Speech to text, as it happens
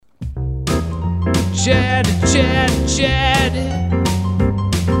Chad.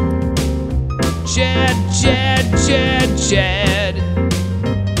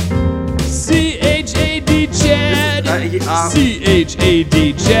 C-H-A-D, Chad.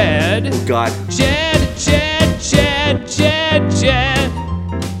 C-H-A-D, Chad. Oh, God. Chad.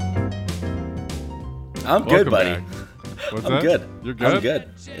 I'm good, Welcome buddy. back. What's I'm that? good. You're good? I'm good.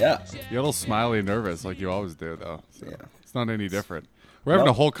 Yeah. You're a little smiley nervous like you always do, though. So Yeah. It's not any different. We're having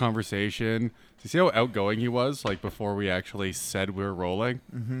No. a whole conversation. Do you see how outgoing he was, like, before we actually said we were rolling?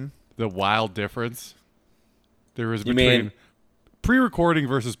 Mm-hmm. The wild difference there was You between mean- pre-recording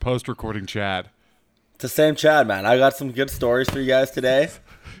versus post-recording Chad. It's the same Chad, man. I got some good stories for you guys today.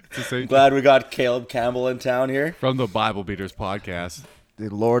 It's the same Glad we got Caleb Campbell in town here. from the Bible Beaters podcast. The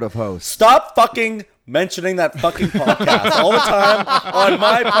Lord of Hosts. Stop fucking mentioning that fucking podcast all the time on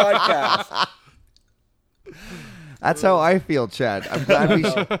my podcast. That's how I feel, Chad. I'm glad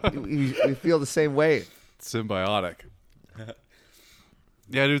we feel the same way. Symbiotic.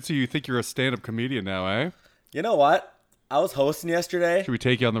 Yeah, dude, so you think you're a stand-up comedian now, eh? You know what? I was hosting yesterday. Should we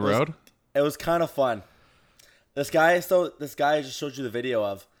take you on the road? It was kind of fun. This guy I just showed you the video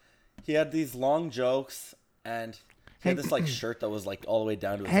of. He had these long jokes and he had this like shirt that was like all the way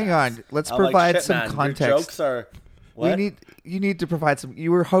down to his Hang ass. on. Let's I'm provide "Shit, some man, your context. jokes are what? You need to provide some.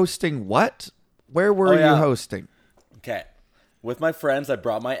 You were hosting what? Where were yeah. you hosting? Okay. With my friends, I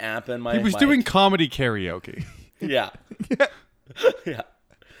brought my amp and my He was mic. doing comedy karaoke. Yeah. Yeah.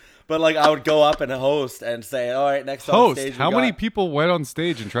 But like I would go up and host and say, all right, next on Host. stage. we How many got-" people went on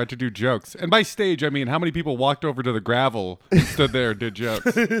stage and tried to do jokes? And by stage, I mean how many people walked over to the gravel and stood there and did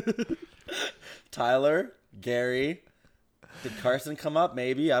jokes? Tyler, Gary. Did Carson come up?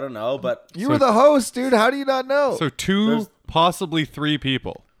 Maybe. I don't know. But You were the host, dude. How do you not know? So two, There's- possibly three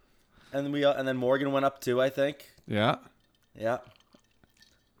people. and then Morgan went up too, I think. Yeah. Yeah.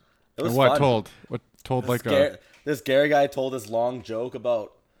 It was And what fun. told like This Gary guy told this long joke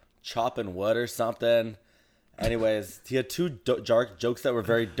about chopping wood or something. Anyways, he had two dark jokes that were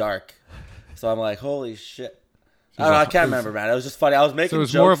very dark. So I'm like, holy shit. I don't know, I can't remember, man. It was just funny. I was making so it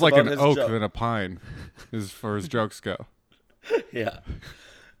was jokes more of like about an his oak joke. than a pine, as far as jokes go. Yeah.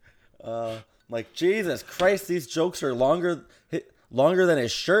 Like, Jesus Christ, these jokes are longer than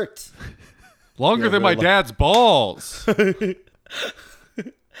his shirt. Longer than my really dad's balls. It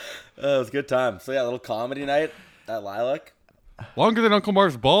was a good time. So yeah, a little comedy night at Lilac. Longer than Uncle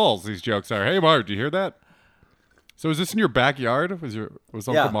Marv's balls. These jokes are. Hey, Marv, did you hear that? So is this in your backyard? Was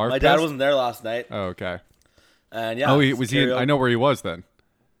Uncle Yeah, Marv? my dad pissed? wasn't there last night. Oh, okay. And yeah. Oh, it's was he? karaoke. I know where he was then.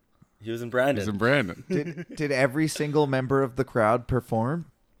 He was in He Brandon. was in Brandon. Did every single member of the crowd perform?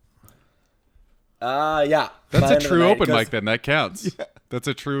 Yeah. That's By the a end of the true night, open 'cause- mic then. That counts. That's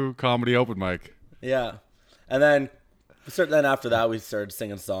a true comedy open mic. Yeah. And then after that, we started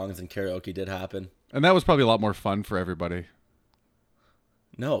singing songs and karaoke did happen. And that was probably a lot more fun for everybody.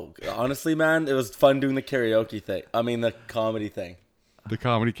 No, honestly, man, it was fun doing the karaoke thing. I mean, the comedy thing. The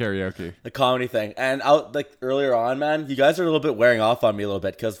comedy karaoke. The comedy thing. And out like earlier on, man, you guys are a little bit wearing off on me a little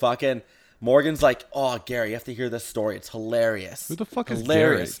bit because fucking Morgan's like, oh, Gary, you have to hear this story. It's hilarious. Who the fuck is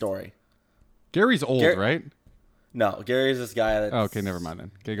hilarious Gary? story. Gary's old, Gary- right? No, Gary's this guy that's Oh, okay, never mind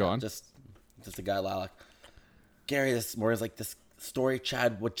then. Okay, go on. Just a guy, Lilac. Gary, this Morgan's like, this story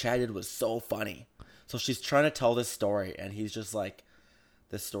what Chad did was so funny. So she's trying to tell this story, and he's just like,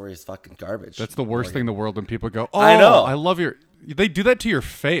 this story is fucking garbage. That's the worst thing in the world when people go, oh, I know. I love your... They do that to your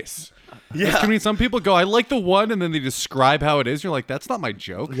face. Yeah. I mean, some people go, I like the one, and then they describe how it is. You're like, that's not my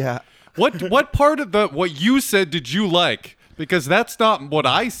joke. Yeah. What part of what you said did you like? Because that's not what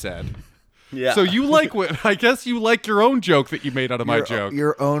I said. Yeah. So you like what... I guess you like your own joke that you made out of my joke.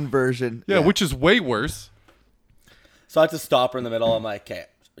 Your own version. Yeah, which is way worse. So I had to stop her in the middle. I'm like, okay,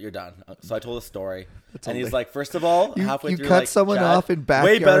 you're done. So I told a story. And he's like, first of all, halfway you through, cut like, someone Chad, off in backyard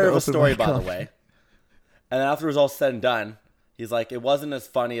way better of a open story, mic by the comedy. way. And then after it was all said and done, he's like, it wasn't as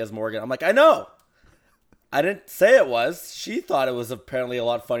funny as Morgan. I'm like, I know. I didn't say it was. She thought it was apparently a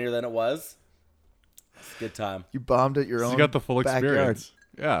lot funnier than it was. It's a good time. You bombed at your own You got the full backyard. experience.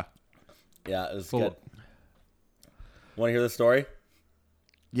 Yeah. Yeah, it was Full- good. Want to hear the story?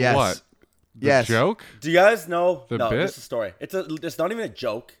 Yes. What? The Yes. joke? Do you guys know? The no, bit? it's a story. It's not even a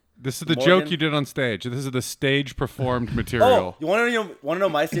joke. This is the Morgan- joke you did on stage. This is the stage performed material. Oh, you want to know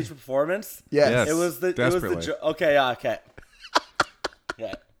my stage performance? Yes. Yes. It was the Desperately. okay, yeah, okay.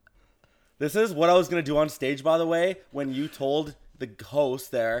 Yeah. This is what I was gonna do on stage, by the way, when you told the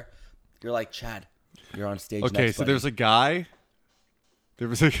host there, you're like, Chad, you're on stage. Okay, next, so buddy." there's a guy. There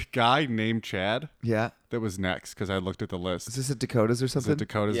was a guy named Chad Yeah. that was next because I looked at the list. Is this at Dakota's or It was something? at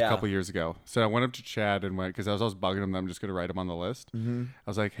Dakota's Yeah. a couple years ago. So I went up to Chad and went because I was bugging him that I'm just gonna write him on the list. I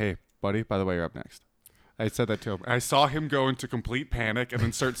was like, hey, buddy, by the way, you're up next. I said that to him. I saw him go into complete panic and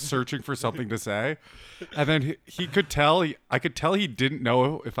then start searching for something to say. And then he could tell, I could tell he didn't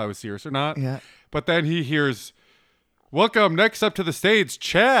know if I was serious or not. Yeah. But then he hears, welcome next up to the stage,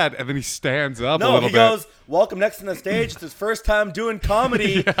 Chad. And then he stands up a No, little he bit. goes, welcome next on the stage. It's his first time doing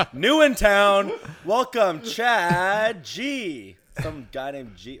comedy. New in town. Welcome, Chad G. Some guy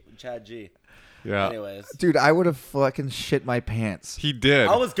named Chad G. Yeah. Anyways. Dude, I would have fucking shit my pants. He did.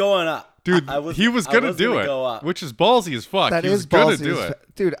 I was going up. Dude, he was going to do Go it, up. which is ballsy as fuck. That he was is going ballsy. to do as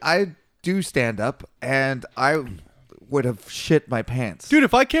it. Dude, I do stand up, and I would have shit my pants. Dude,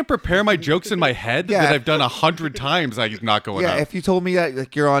 if I can't prepare my jokes in my head Yeah. that I've done 100 times, I'm not going Yeah, up. if you told me that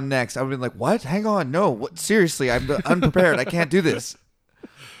like you're on next, I would have been like, "What? Hang on, no, what? Seriously, I'm unprepared. I can't do this."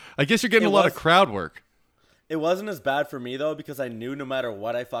 I guess you're getting It a lot was- of crowd work. It wasn't as bad for me, though, because I knew no matter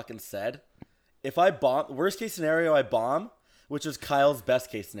what I fucking said, if I bomb, worst case scenario, I bomb, which is Kyle's best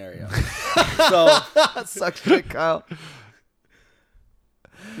case scenario. So, Sucks shit, Kyle.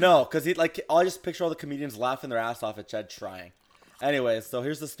 no, because I just picture all the comedians laughing their ass off at Chad trying. Anyways, so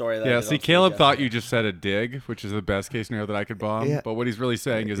here's the story. That I Yeah, did see, on Caleb stage thought yesterday. you just said a dig, which is the best case scenario that I could bomb. Yeah. But what he's really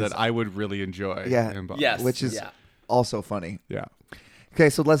saying is that I would really enjoy Yeah. him bombing. Yes. Which is Yeah. also funny. Yeah. Okay,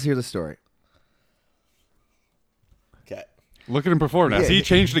 so let's hear the story. Okay. Look at him perform now. Yeah. See, he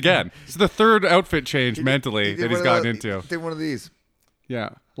changed again. It's the third outfit change He mentally did that one he's of gotten the- into. He did one of these. Yeah.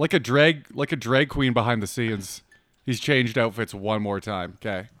 Like a drag queen behind the scenes. He's changed outfits one more time.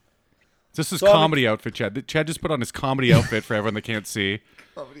 Okay. This is So I'm comedy outfit, Chad. Chad just put on his comedy outfit for everyone that can't see.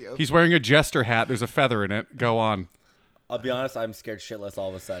 He's wearing a jester hat. There's a feather in it. Go on. I'll be honest, I'm scared shitless all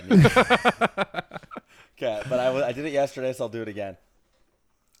of a sudden. Okay, but I did it yesterday, so I'll do it again.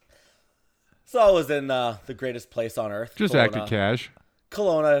 So I was in the greatest place on earth. Just Kelowna. acted cash.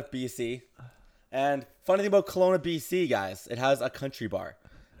 Kelowna, BC. And funny thing about Kelowna, BC, guys, it has a country bar.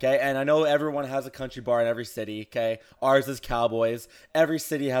 Okay, and I know everyone has a country bar in every city. Okay, ours is Cowboys. Every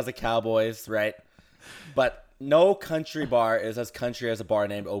city has a Cowboys, right? But no country bar is as country as a bar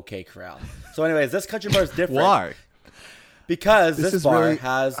named OK Corral. So, anyways, this country bar is different. Why? Because This this is bar really-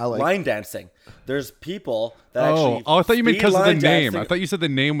 has I like- line dancing. There's people that actually. I thought you meant speed because of the line name. dancing. I thought you said the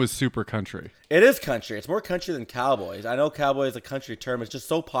name was super country. It is country. It's more country than Cowboys. I know Cowboy is a country term. It's just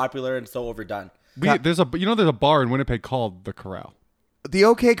so popular and so overdone. There's a bar in Winnipeg called the Corral. The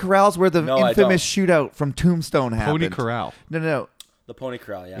OK Corral's where the No, I infamous shootout from Tombstone happened. Pony Corral. No. The Pony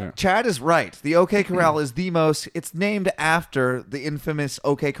Corral, yeah. Yeah. Chad is right. The OK Corral is the most. It's named after the infamous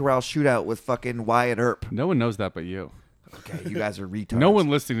OK Corral shootout with fucking Wyatt Earp. No one knows that but you. Okay, you guys are retards. No one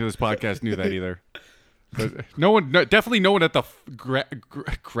listening to this podcast knew that either. But definitely no one at the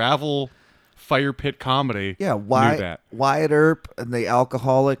gravel fire pit comedy Yeah, knew that. Wyatt Earp and the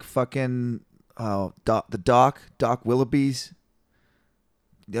alcoholic fucking Doc Willoughby's.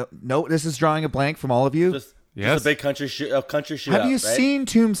 No, this is drawing a blank from all of you. Just Yes. a big country shootout. Have you right? seen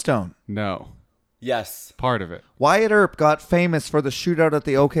Tombstone? No. Yes. Part of it. Wyatt Earp got famous for the shootout at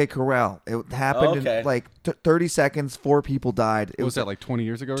the OK Corral. It happened Okay. in like 30 seconds. 4 people died. It What was that, like 20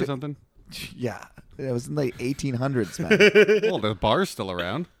 years ago or something? Yeah, it was in the 1800s, man. Well, the bar's still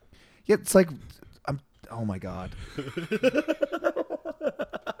around. Yeah, it's like, oh my god.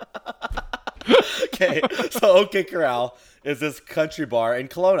 Okay. So OK Corral is this country bar in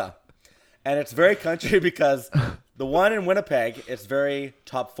Kelowna. And it's very country because the one in Winnipeg, it's very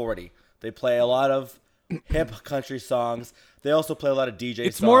top 40. They play a lot of hip country songs. They also play a lot of DJ songs.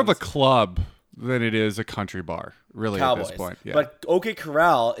 It's more of a club than it is a country bar, really, Cowboys. at this point. Yeah. But OK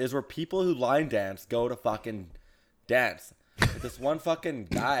Corral is where people who line dance go to fucking dance. Like this one fucking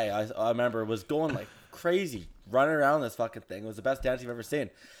guy I remember was going like crazy, running around this fucking thing. It was the best dance you've ever seen.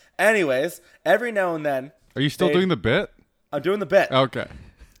 Anyways, every now and then. Are you still doing the bit? I'm doing the bit. Okay.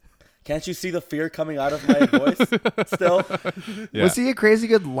 Can't you see the fear coming out of my voice still? Yeah. Was he a crazy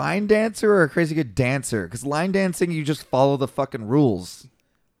good line dancer or a crazy good dancer? Because line dancing, you just follow the fucking rules.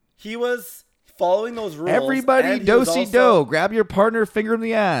 He was following those rules. Everybody and he was do-si-do. also- Grab your partner, finger in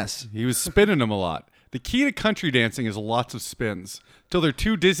the ass. He was spinning them a lot. The key to country dancing is lots of spins till they're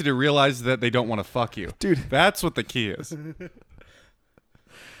too dizzy to realize that they don't want to fuck you. Dude. That's what the key is.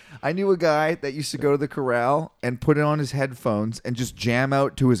 I knew a guy that used to go to the corral and put it on his headphones and just jam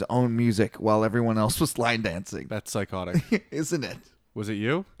out to his own music while everyone else was line dancing. That's psychotic. Isn't it? Was it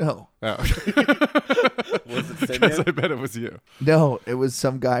you? No. Oh. Was it Because Simeon? I bet it was you. No, it was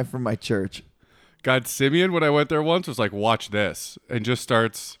some guy from my church. God, Simeon, when I went there once, was like, watch this. And just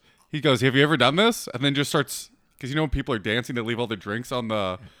starts, he goes, have you ever done this? And then just starts, because you know when people are dancing, they leave all their drinks on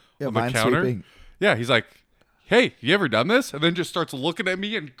the, Yeah, on the mine counter. sweeping. Yeah, he's like, hey, you ever done this? And then just starts looking at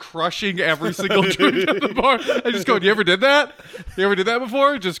me and crushing every single drink at the bar. I just go, you ever did that? You ever did that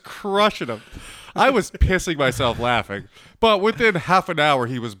before? Just crushing them. I was pissing myself laughing. But within half an hour,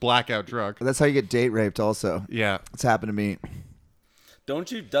 he was blackout drunk. That's how you get date raped also. Yeah. It's happened to me.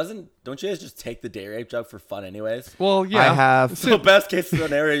 Don't you guys just take the date rape drug for fun anyways? Well, yeah. I have. So best case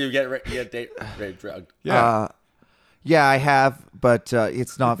scenario, you get date rape drug. Yeah. Yeah, I have, but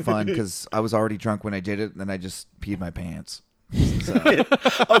it's not fun because I was already drunk when I did it, and then I just peed my pants.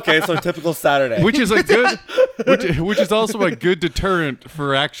 Okay, so typical Saturday. Which is a good, which is also a good deterrent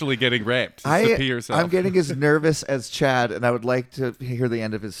for actually getting raped. is to pee yourself. I'm getting as nervous as Chad, and I would like to hear the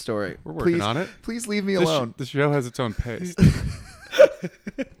end of his story. We're working on it. Please leave me This alone. the show has its own pace.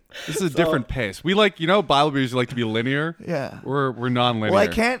 This is a different pace. We like, Bible readers like to be linear. Yeah. We're non-linear. Well, I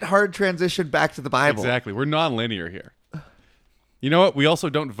can't hard transition back to the Bible. Exactly. We're non-linear here. You know what? We also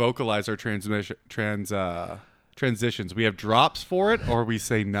don't vocalize our transitions. We have drops for it, or we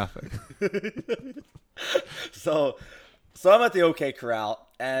say nothing. So I'm at the OK Corral,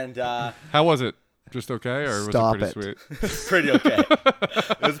 and How was it? Just okay, or Stop was it pretty it. sweet? it's pretty okay.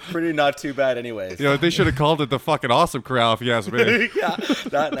 It was pretty not too bad anyways. They should have called it the fucking Awesome Corral, if you ask me. Yeah,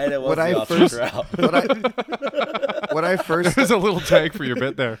 that night it was When the I Awesome first- Corral. When I first There's a little tag for your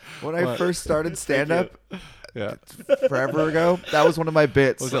bit there. when I first started stand up Yeah. forever ago, that was one of my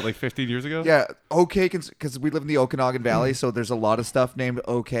bits. What was that, like 15 years ago? Yeah, okay, because we live in the Okanagan Valley, so there's a lot of stuff named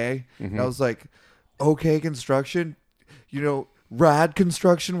OK. And I was like, OK Construction, Rad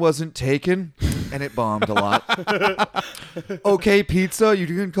Construction wasn't taken, and it bombed a lot. OK Pizza, you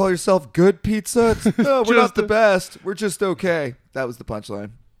can call yourself Good Pizza? No, we're not the best. We're just okay. That was the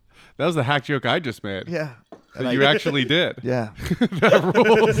punchline. That was the hack joke I just made. Yeah. That you actually did. Yeah. That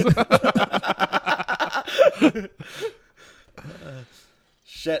rules.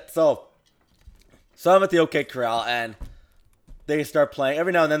 Shit. So I'm at the OK Corral, and they start playing.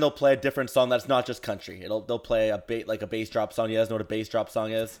 Every now and then they'll play a different song that's not just country. They'll play a bass drop song. You guys know what a bass drop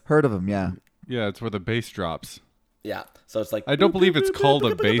song is? Heard of him, yeah. Yeah, it's where the bass drops. Yeah. So it's like I don't believe it's called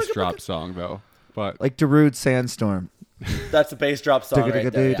a bass drop song, though. But Like Darude Sandstorm. that's a bass drop song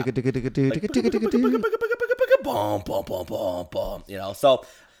right there. Yeah. Boom, boom, boom, boom, boom.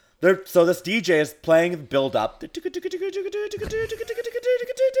 So this DJ is playing the build up,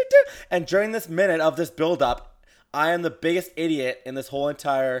 and during this minute of this build up, I am the biggest idiot in this whole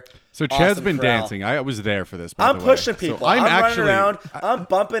entire. so Chad's Awesome been Corral. dancing. I was there for this. By I'm the way. pushing people. So I'm actually, running around. I'm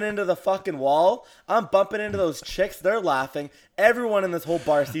bumping into the fucking wall. I'm bumping into those chicks. They're laughing. Everyone in this whole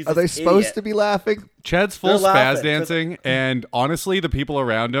bar sees Are this they supposed idiot. to be laughing? Chad's full They're spaz laughing 'cause- dancing, and honestly, the people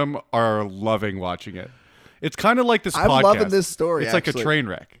around him are loving watching it. It's kind of like this I'm podcast. loving this story, It's like a actually. train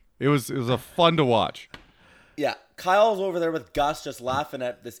wreck. It was a fun to watch. Yeah, Kyle's over there with Gus, just laughing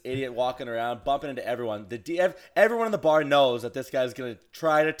at this idiot walking around, bumping into everyone. Everyone in the bar knows that this guy's gonna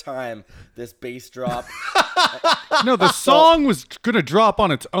try to time this bass drop. No, the song was gonna drop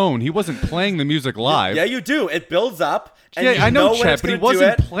on its own. He wasn't playing the music live. Yeah, you do. It builds up. And Yeah, you I know, when Chet, it's but he gonna do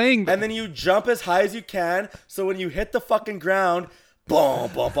wasn't it, playing the- And then you jump as high as you can, so when you hit the fucking ground, boom,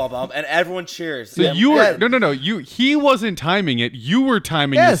 boom, boom, boom, and everyone cheers. So Yeah. you were Yeah. no. He wasn't timing it. You were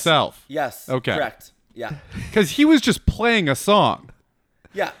timing Yes. yourself. Yes. Okay. Correct. Yeah. Because he was just playing a song.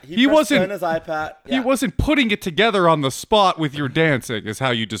 Yeah. He pressed wasn't- on his iPad. Yeah. He wasn't putting it together on the spot with your dancing, is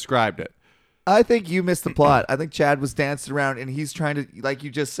how you described it. I think you missed the plot. I think Chad was dancing around, and he's trying to, like you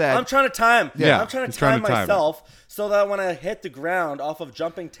just said. I'm trying to time. Yeah, I'm trying to he's trying time to time it. myself so that when I hit the ground off of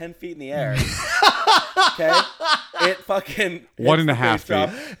jumping 10 feet in the air, okay, it fucking One hits and a the half bass drop.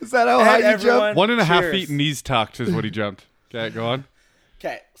 feet. Is that how And high you everyone- jump? 1.5 Cheers. feet knees tucked is what he jumped. Okay, go on.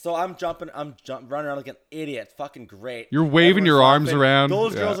 Okay, so I'm running around like an idiot. Fucking great. You're waving Everyone's your arms laughing. around.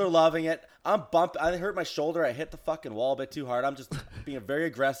 Those Yeah. girls are loving it. I hurt my shoulder. I hit the fucking wall a bit too hard. I'm just being very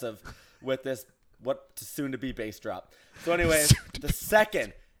aggressive with this what to soon to be bass drop. So anyways, the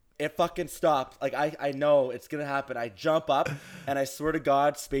second it fucking stopped, like I know it's gonna happen. I jump up and I swear to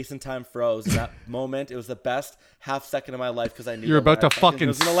God, space and time froze. In that moment, it was the best half second of my life because I knew You're that when about to I fucking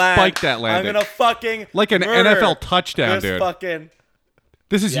was gonna land, spike that landing. I'm gonna fucking Like an murder NFL touchdown, this dude. Fucking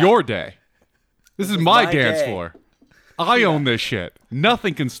This is Yeah. your day. This is my my dance day. floor. I own this shit.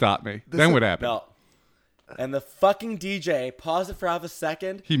 Nothing can stop me. Then what happened? no. And the fucking DJ paused it for half a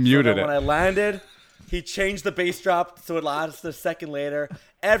second. He muted so that it. When I landed, he changed the bass drop so it lasted a second later.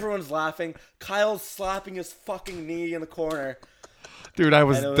 Everyone's laughing. Kyle's slapping his fucking knee in the corner. Dude, I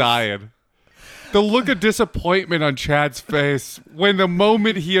was And it was- dying. The look of disappointment on Chad's face when the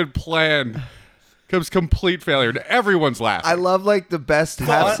moment he had planned comes complete failure. And everyone's laughing. I love like the best I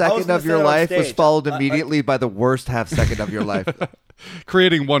half was second gonna of your say it on life was stage. followed immediately by the worst half second of your life.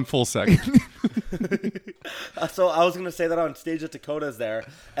 Creating 1 full second. So I was gonna say that on stage at Dakota's there,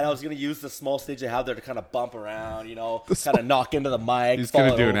 and I was gonna use the small stage they have there to kind of bump around, kind of knock into the mic, He's fall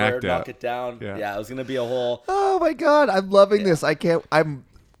gonna do over, an act knock out. it down. Yeah. Yeah, it was gonna be a whole. Oh my god, I'm loving this. I'm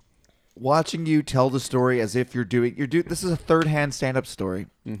watching you tell the story as if you're doing. This is a third-hand stand-up story,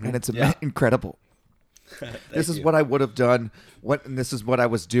 and it's Yeah. incredible. This is what I would have done. And this is what I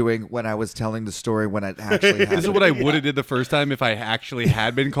was doing when I was telling the story when it actually happened. This is what I would have did the first time if I actually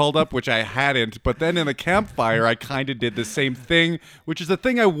had been called up, which I hadn't. But then in the campfire, I kind of did the same thing, which is the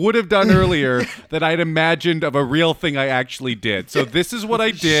thing I would have done earlier that I'd imagined of a real thing I actually did. So this is what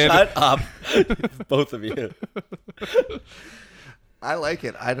I did. Shut up, both of you. I like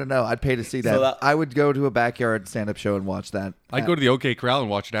it. I don't know. I'd pay to see that. So that- I would go to a backyard stand-up show and watch that. I'd go to the OK Corral and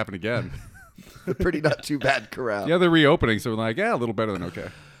watch it happen again. Pretty not too bad corral. Yeah, they're reopening, so we're like, yeah, a little better than OK.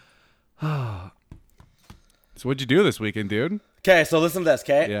 So what'd you do this weekend, dude? Okay, so listen to this.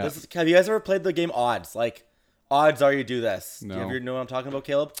 Okay, Yeah. Have you guys ever played the game Odds? Like, odds are you do this. No. Do you ever know what I'm talking about,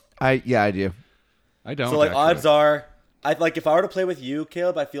 Caleb? I do. I don't. So like, actually. odds are, if I were to play with you,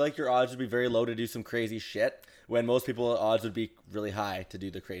 Caleb, I feel like your odds would be very low to do some crazy shit, when most people odds would be really high to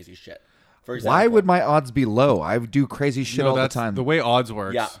do the crazy shit. For example, Why would my odds be low? I do crazy shit all the that's time. The way odds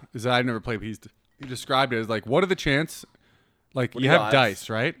works Yeah. is that I've never played. He described it as like, what are the chance? Like What you are the have odds? dice,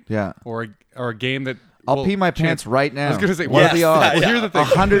 right? Yeah. Or a game that. I'll well, pee my chance- pants right now. I was gonna say, what yes, are the odds? Well, here's the thing.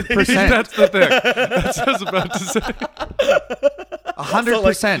 100%. That's the thing. That's what I was about to say.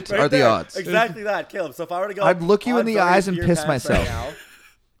 100% right are the there. odds. Exactly that, Caleb. So if I were to go, I'd look you in odds the are eyes you and pee your piss pants myself. Right now.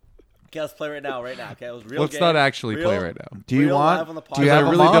 Okay, let's play right now. Okay, it was real. Let's game, not actually real- play right now. Do you real want? live on the Do you podcast. I have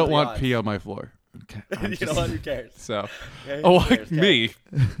a really mop? don't want Odds. pee on my floor. Okay. You know what? Who cares? So, Okay, oh, who like cares? me.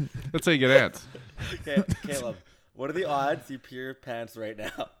 That's how you get ants. Okay, Caleb, what are the odds you pee your pants right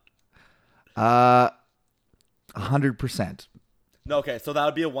now? 100%. No, okay, so that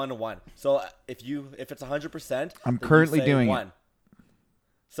would be a 1-to-1. So if it's 100%, I'm then you currently say doing it. 1.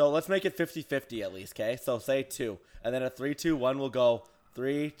 So let's make it 50-50 at least, okay? So say 2, and then at 3, 2, 1, we'll go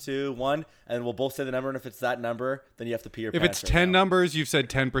 3, 2, 1, and we'll both say the number. And if it's that number, then you have to pee your If pants. it's 10 numbers, you've said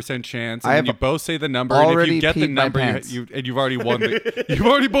 10% chance, I and have then you both say the number. And if already you get the peed my number, pants. you've already won. You've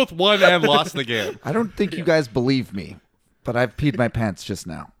already both won and lost the game. I don't think you guys believe me, but I've peed my pants just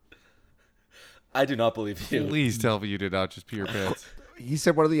now. I do not believe you. Please tell me you did not just pee your pants. He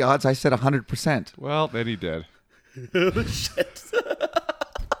said, what are the odds? I said 100%. Well, then he did. Oh, shit.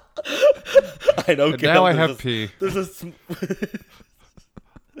 I know. And now I Caleb, have pee There's a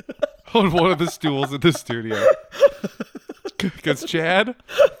on one of the stools in the studio. Because Chad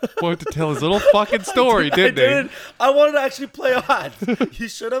wanted to tell his little fucking story, didn't he? I wanted to actually play odds. You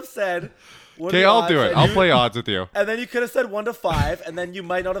should have said. what are Okay, the I'll odds, do it. and I'll you- play odds with you. And then you could have said 1 to 5, and then you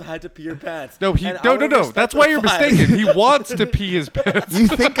might not have had to pee your pants. No, And I no. would've That's respected why the you're 5. mistaken. He wants to pee his pants. You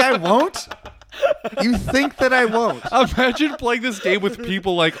think I won't? You think that I won't? Imagine playing this game with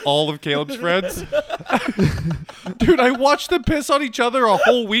people like all of Caleb's friends. Dude, I watched them piss on each other a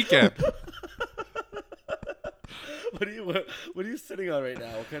whole weekend. What are you sitting on right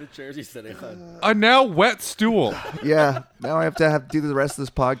now? What kind of chair are you sitting on? A now wet stool. Yeah. Now I have to do the rest of this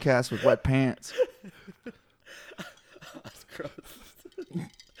podcast with wet pants. That's gross.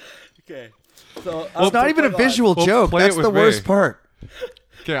 Okay. So It's not even a visual Well, joke. play it That's with the me. worst part.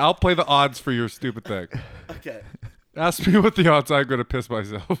 Okay, I'll play the odds for your stupid thing. Okay. Ask me what the odds I'm going to piss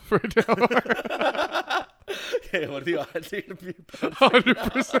myself right now are. Okay. What are the odds you're gonna be?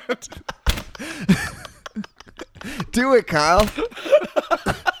 100%. Do it, Kyle.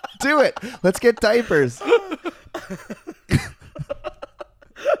 Do it. Let's get diapers.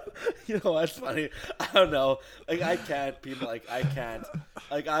 You know what's funny? I don't know. Like I can't pee. Like I can't.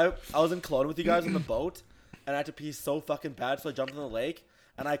 Like I was in Kelowna with you guys on the boat, and I had to pee so fucking bad, so I jumped in the lake,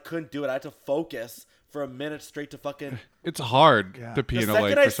 and I couldn't do it. I had to focus for a minute straight to fucking. It's hard to pee The in a lake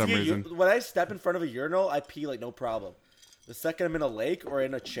second I for some see reason. when I step in front of a urinal, I pee like no problem. The second I'm in a lake or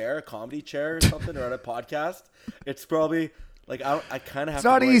in a chair, a comedy chair or something, or at a podcast, it's probably like I kind of have. It's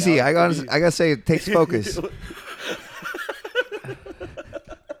not to go right easy. now. I gotta say, it takes focus.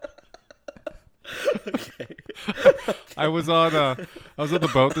 I was on the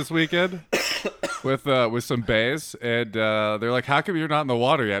boat this weekend with some bays, and they're like, "How come you're not in the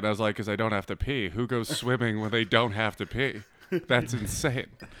water yet?" And I was like, "Because I don't have to pee. Who goes swimming when they don't have to pee? That's insane."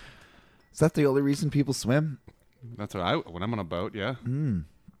 Is that the only reason people swim? That's what when I'm on a boat. Yeah.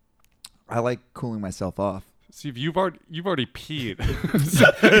 I like cooling myself off. See, if you've already peed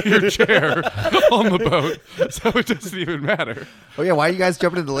in your chair on the boat, so it doesn't even matter. Oh yeah, why are you guys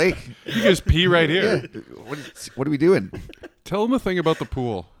jumping in the lake? You can just pee right Yeah. here. What are we doing? Tell them a thing about the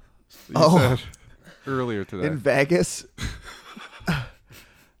pool. that You Oh. said earlier today. In Vegas?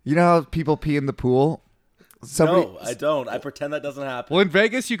 You know how people pee in the pool? No, I don't. I pretend that doesn't happen. Well, in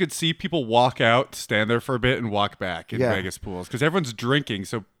Vegas, you could see people walk out, stand there for a bit, and walk back in Yeah. Vegas pools because everyone's drinking,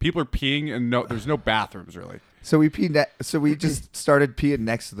 so people are peeing, and there's no bathrooms really. So we we just started peeing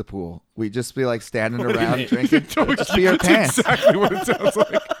next to the pool. We just be like standing around drinking. Just pee our pants. Exactly what it sounds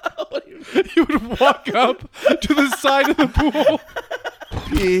like. You would walk up to the side of the pool,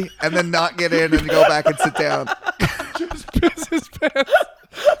 Pee and then not get in and go back and sit down. just piss his pants,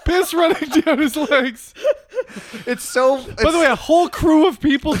 piss running down his legs. It's so. By the way, a whole crew of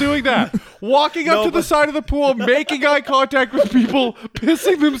people doing that, walking up to the side of the pool, making eye contact with people,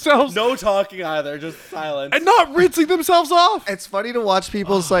 pissing themselves, No talking either, just silence. and not rinsing themselves off. It's funny to watch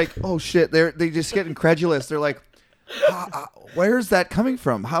people. It's like, oh shit, they just get incredulous. They're like, where's that coming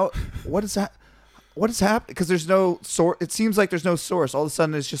from? What is that? What is happening? Because there's no source. It seems like there's no source. All of a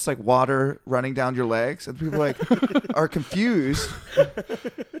sudden, it's just like water running down your legs, and people are confused.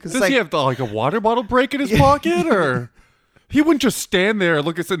 Does he have like a water bottle break in his pocket, or he wouldn't just stand there and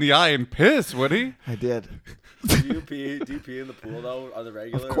look us in the eye and piss, would he? I did. Do you pee in the pool though on the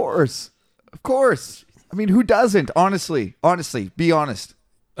regular? Of course. I mean, who doesn't? Honestly, be honest.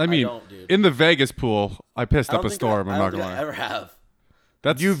 I mean, don't, dude. in the Vegas pool, I pissed I up don't a think storm. I I'm don't not gonna think I lie. ever have.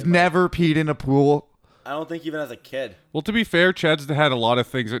 That's You've never peed in a pool. I don't think even as a kid. well. To be fair, Chad's had a lot of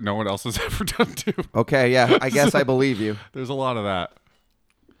things that no one else has ever done too. Okay, yeah, I guess I believe you. There's a lot of that.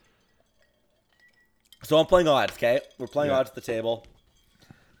 So I'm playing odds, okay? We're playing odds at the table.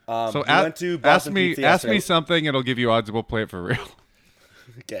 So we went to Boston Pizza ask me yesterday. something, and I'll give you odds, and we'll play it for real.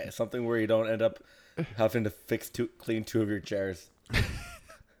 Okay, something where you don't end up having to clean two of your chairs.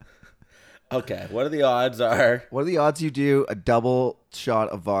 Okay, what are the odds are? What are the odds you do a double shot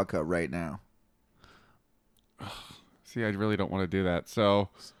of vodka right now? See, I really don't want to do that. So,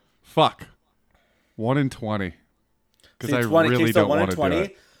 fuck. 1 in 20. Because I 20, really okay, so don't 1 in want to 20. do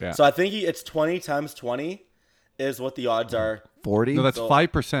it. Yeah. So I think it's 20 times 20 is what the odds are. 40? No, that's So-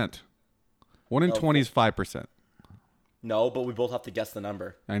 5%. 1 in 20 is 5%. No, but we both have to guess the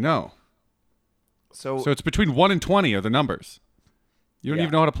number. I know. So So it's between 1 and 20 are the numbers. You don't Yeah.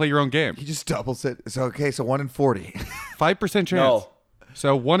 even know how to play your own game. he just doubles it. So okay, so 1 in 40. 5% chance. No.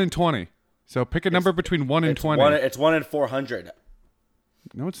 So 1 in 20. So pick a number between 1 and 20. It's 1 in 400.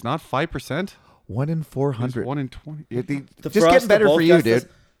 No, it's not 5%. 1 in 400. 1 in 20. Just For us getting to better both for you, guess dude. this-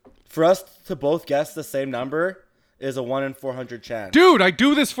 For us to both guess the same number is a 1 in 400 chance. Dude, I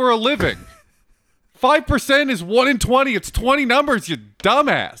do this for a living. 5% is 1 in 20. It's 20 numbers, you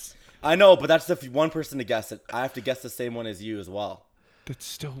dumbass. I know, but that's if one person to guess it. I have to guess the same one as you as well. That's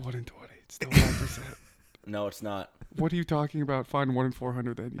still 1 in 20. It's still 5%. No, it's not. What are you talking about? Find 1 in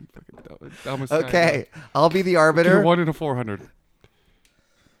 400 then, you fucking dumbest guy. Okay, I'll be the Do arbiter. 1 in a 400.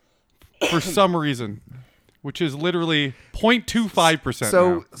 For some reason. Which is literally 0.25%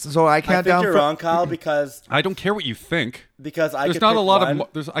 now. So I I count think down you're from wrong, Kyle, because I don't care what you think. I There's could not pick a lot one,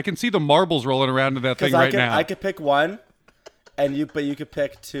 of I can see the marbles rolling around in that thing right now. I could pick one, but you could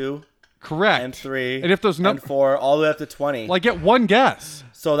pick 2 Correct. and 3 And if those and numbers 4 all the way up to 20. well, I get one guess.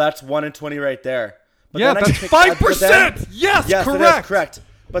 So that's 1 in 20 right there. But Yeah, then I that's could pick- 5%. Yes, yes, correct. it is correct.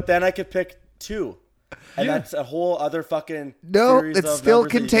 But then I could pick 2. And Yeah. that's a whole other fucking No, series it's of still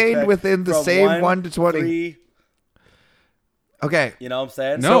numbers that you could contained pick within the from same 1 to 20. 3, Okay, you know what I'm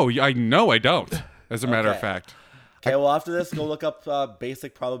saying? No, I know I don't. As a matter of Okay. fact. Okay, well, after this, go look up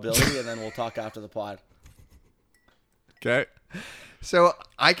basic probability, and then we'll talk after the pod. Okay. so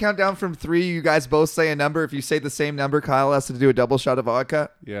I count down from 3. You guys both say a number. If you say the same number, Kyle has to do a double shot of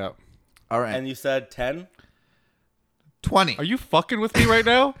vodka. Yeah. All right, And you said 10? 20. Are you fucking with me right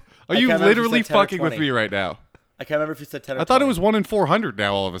now? Are you can't remember if you literally said 10 or fucking with 20. me right now? I can't remember if you said 10 or I thought it 20. was 1 in 400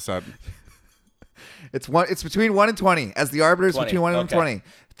 now all of a sudden. It's between 1 and 20. As the arbiter, it's 20, between 1 and okay. 20.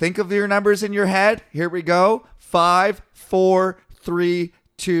 Think of your numbers in your head. Here we go. 5, 4, 3,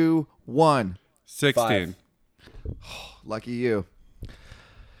 2, 1. 16. Lucky you.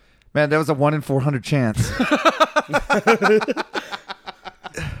 Man, that was a 1 in 400 chance.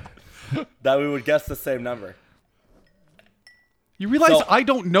 That we would guess the same number. You realize So- I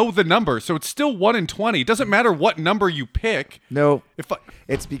don't know the number, so it's still 1 in 20. It doesn't matter what number you pick. No, If I,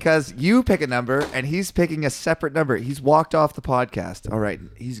 it's because you pick a number and he's picking a separate number. He's walked off the podcast. All right,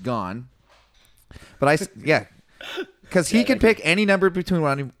 he's gone. But yeah, because he can pick any number between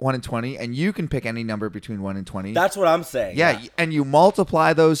 1 and 20, and you can pick any number between 1 and 20. That's what I'm saying. Yeah, and you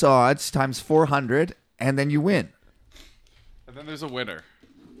multiply those odds times 400, and then you win. and then there's a winner.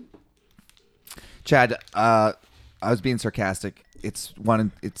 Chad, I was being sarcastic. It's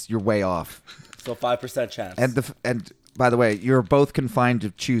you're way off. So 5% chance. And by the way, you're both confined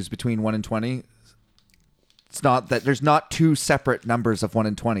to choose between 1 and 20. It's not that there's not two separate numbers of 1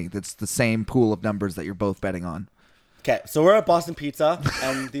 in 20. It's the same pool of numbers that you're both betting on. Okay, so we're at Boston Pizza,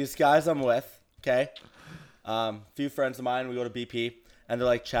 and these guys I'm with, okay, few friends of mine, we go to BP, and they're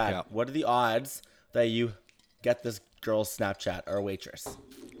like, Chad, what are the odds that you get this girl's Snapchat or a waitress?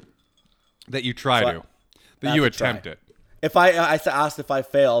 That you try to. That you attempt it. If I asked if I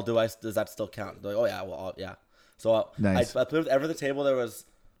fail, does that still count? They're like, oh yeah, well, yeah. So nice. I put with every the table. There was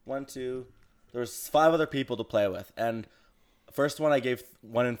there was 5 other people to play with, and first one I gave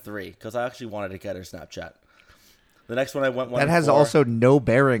 1 in 3 because I actually wanted to get her Snapchat. The next one I went 1 That in has 4. also no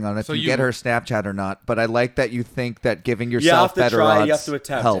bearing on if So you you get her Snapchat or not. But I like that you think that giving You yourself have to better try. odds You have to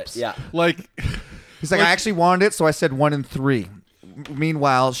attempt helps. it. Yeah. Like, He's like, I actually wanted it, so I said 1 in 3.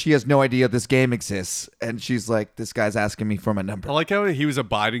 Meanwhile, she has no idea this game exists, and she's like, "This guy's asking me for my number." I like how he was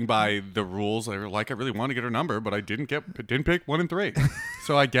abiding by the rules. I really want to get her number, but I didn't pick 1 in 3.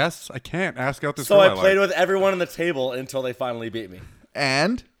 So I guess I can't ask out this. So girl I played like. with everyone on the table until they finally beat me,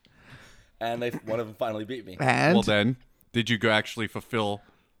 And one of them finally beat me. Well, then, did you go actually fulfill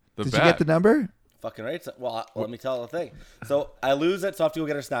the did bet? you get the number? Fucking right. So, well, let me tell the thing. So I lose it, so I have to go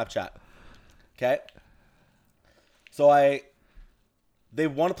get her Snapchat. Okay. So they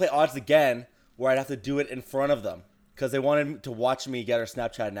want to play odds again, where I'd have to do it in front of them because they wanted to watch me get her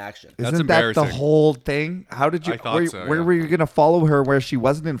Snapchat in action. That's Isn't that the embarrassing. whole thing? How did you? I thought Where, so, where yeah. were you gonna follow her where she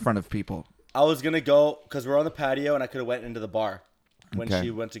wasn't in front of people? I was gonna go because we're on the patio, and I could have went into the bar when Okay.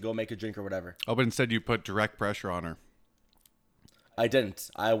 she went to go make a drink or whatever. Oh, but instead you put direct pressure on her. I didn't.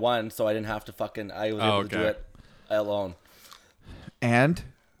 I won, so I didn't have to I was able to do okay. it alone. And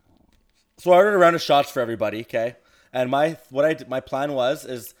So I ordered a round of shots for everybody, okay? And my plan was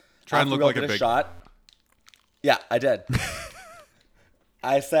Try and after look we all like a did big- shot. Yeah, I did.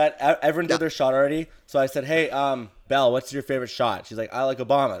 I said everyone did their shot already, so I said, "Hey, Belle, what's your favorite shot?" She's like, "I like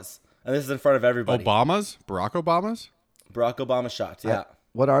Obama's," and this is in front of everybody. Obama's? Barack Obama's? Barack Obama shots, yeah.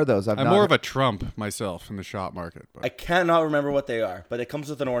 what are those? I'm more of a Trump myself in the shot market. But I cannot remember what they are, but it comes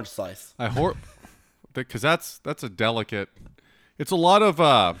with an orange slice. because that's a delicate. It's a lot of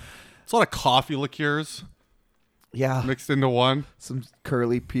coffee liqueurs yeah, mixed into one. some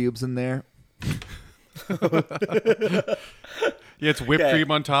curly pubes in there. Yeah, it's whipped Okay.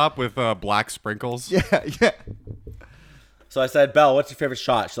 cream on top with black sprinkles. Yeah. So I said, "Belle, what's your favorite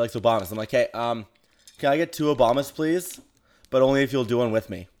shot?" She likes Obama's. I'm like, "Hey, can I get 2 Obamas, please? But only if you'll do one with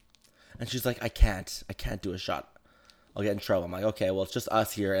me." And she's like, I can't do a shot. I'll get in trouble." I'm like, "Okay, well, it's just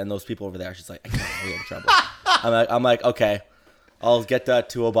us here and those people over there." She's like, "I can't, I'll get in trouble." I'm like, "Okay, I'll get 2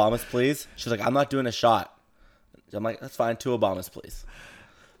 Obamas, please." She's like, "I'm not doing a shot." I'm like, "That's fine, 2 Obamas, please."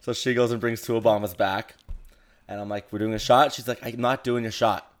 So she goes and brings 2 Obamas back. And I'm like, "We're doing a shot?" She's like, "I'm not doing a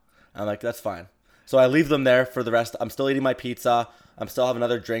shot." I'm like, "That's fine." So I leave them there for the rest. I'm still eating my pizza. I'm still having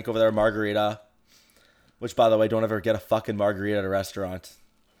another drink over there, a margarita. Which, by the way, don't ever get a fucking margarita at a restaurant.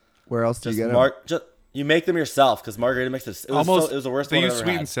 Where else do Just you get them? you make them yourself because margarita makes it. It was the worst They one use I've ever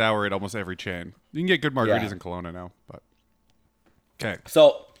sweet had. and sour at almost every chain. You can get good margaritas Yeah. in Kelowna now, but okay.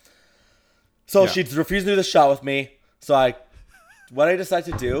 So Yeah. she refused to do the shot with me. So what I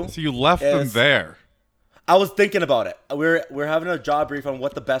decided to do. So you left them is- there. I was thinking about it. We're having a job brief on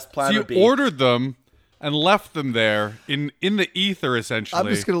what the best plan So you would be. ordered them and left them there in the ether, essentially. I'm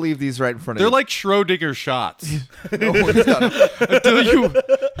just gonna leave these right in front of They're you. like Schrodinger shots. No one's done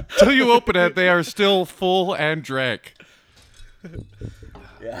it. until you open it, they are still full and drank.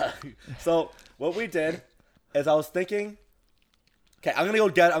 Yeah. So what we did is I was thinking, okay, I'm gonna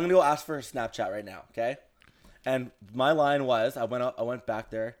go ask for her Snapchat right now, okay? And my line was, I went back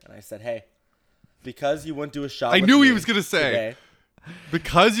there and I said, "Hey, because you wouldn't do a shot." I with knew he me was gonna say, today,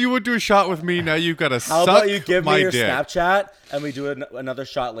 because you would do a shot with me, now you've got to how suck about you give my me your dick. Snapchat and we do another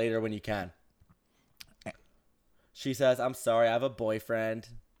shot later when you can? She says, "I'm sorry, I have a boyfriend."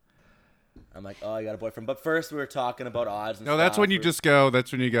 I'm like, "Oh, I got a boyfriend." But first we were talking about odds and No, that's stuff. when you just go.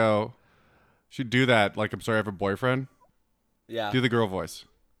 That's when you go. Should do that. Like, I'm sorry, I have a boyfriend. Yeah. Do the girl voice.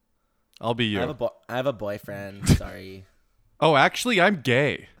 I'll be you. I have a boyfriend. Sorry. Oh, actually, I'm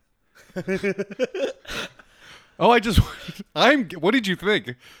gay. Oh, what did you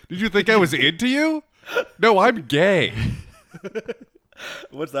think? Did you think I was into you? No, I'm gay.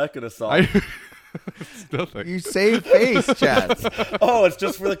 What's that gonna solve? It's nothing. You save face, Chad. Oh, it's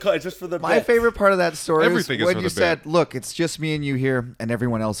just for the My bit. favorite part of that story Everything is is when for you the said, bit. "Look, it's just me and you here, and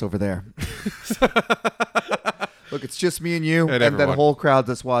everyone else over there." Look, it's just me and you, and that everyone. whole crowd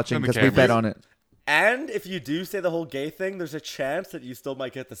that's watching And the because we bet cameras. on it. And if you do say the whole gay thing, there's a chance that you still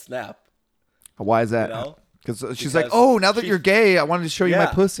might get the snap. Why is that? You know? Because she's like, Because "Oh, now that she's- you're gay, I wanted to show you my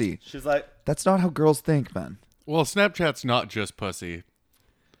Yeah. pussy." She's like, That's not how girls think, man. Well, Snapchat's not just pussy.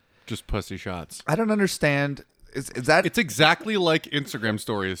 Just pussy shots. I don't understand. Is that It's exactly like Instagram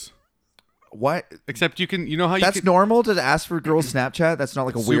stories. what? Except you know how you That's can, normal to ask for girls Snapchat. That's not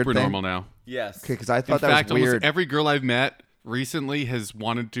like a weird super thing. normal now. Yes. Okay, because I In thought that fact, was almost weird. every girl I've met recently has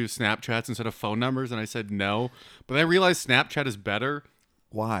wanted to do Snapchats instead of phone numbers, and I said no. But I realized Snapchat is better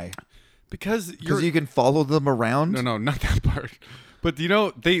Why? because Because you can follow them around. no, not that part. But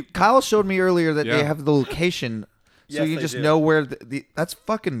they Kyle showed me earlier that they Yeah. have the location, so Yes, you they just do. know where the. That's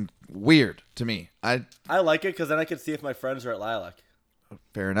fucking weird to me. I like it because then I can see if my friends are at Lilac.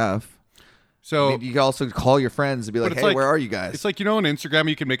 Fair enough. so I mean, you can also call your friends and be like, it's "Hey, like- where are you guys?" it's like on Instagram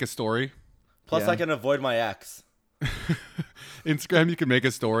you can make a story. Plus, Yeah. I can avoid my ex. Instagram you can make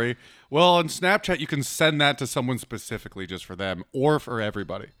a story. Well, on Snapchat you can send that to someone specifically just for them or for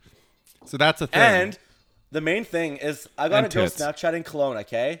everybody. So that's a thing. And the main thing is, I got a And girl tits. Snapchat in Kelowna,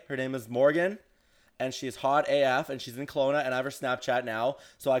 okay? Her name is Morgan, and she's hot AF, and she's in Kelowna, and I have her Snapchat now.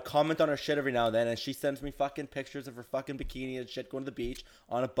 So I comment on her shit every now and then, and she sends me fucking pictures of her fucking bikini and shit going to the beach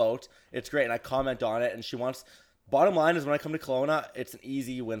on a boat. It's great, and I comment on it, and she wants... Bottom line is when I come to Kelowna, it's an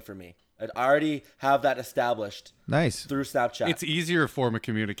easy win for me. I already have that established Nice. through Snapchat. it's easier form of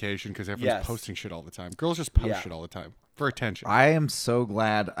communication because everyone's Yes. posting shit all the time. Girls just post Yeah. shit all the time for attention. I am so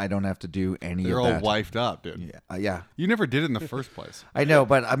glad I don't have to do any They're of all that. wifed up, dude. Yeah, yeah. You never did it in the first place. I know,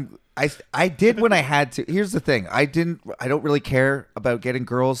 but I did when I had to. Here's the thing: I don't really care about getting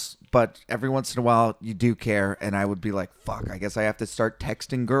girls, but every once in a while you do care, and I would be like, "Fuck, I guess I have to start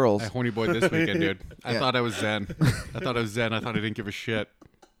texting girls." I horny boy this weekend, dude. I Yeah. thought I was zen. I thought I thought I didn't give a shit.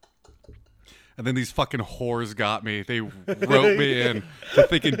 And then these fucking whores got me. They wrote me in to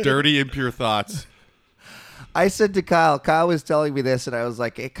thinking dirty, impure thoughts. I said to Kyle was telling me this, and I was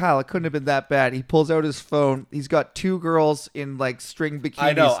like, "Hey, Kyle, it couldn't have been that bad." He pulls out his phone. He's got two girls in like string bikinis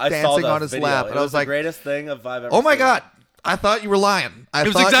I know. I saw dancing the on his video. lap, It and I was the like, greatest thing I've ever "Oh my seen. god, I thought you were lying." It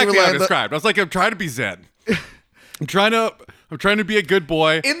was exactly how I described. I was like, I'm trying to be zen. I'm trying to be a good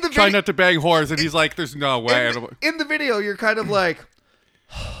boy. In the trying video- not to bang whores. And he's like, there's no way. In the video, you're kind of like,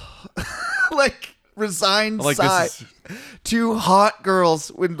 like resigned Like, sigh. this is- Two hot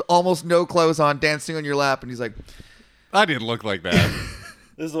girls with almost no clothes on dancing on your lap, and he's like, I didn't look like that.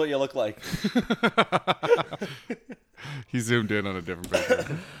 This is what you look like. He zoomed in on a different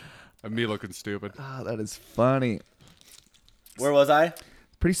picture. Of me looking stupid. "Oh, that is funny." Where was I?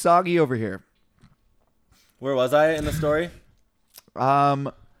 Pretty soggy over here. Where was I in the story?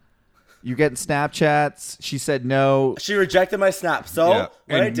 You getting Snapchats? She said no. She rejected my snap. So Yeah, what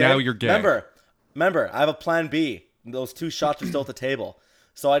and I did, now you're gay. Remember, I have a plan B. Those two shots are still at the table.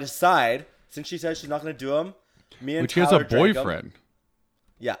 So I decide, since she said she's not going to do them, me and But she has a Tyler drank 'em. boyfriend.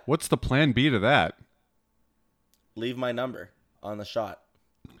 Yeah, What's the plan B to that? leave my number on the shot.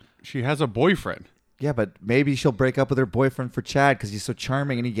 She has a boyfriend. Yeah, but maybe she'll break up with her boyfriend for Chad because he's so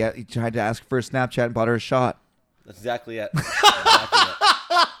charming, and he tried to ask for a Snapchat and bought her a shot. That's exactly it. Exactly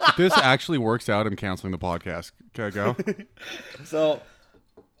it. If this actually works out, I'm canceling the podcast. Can I go? So,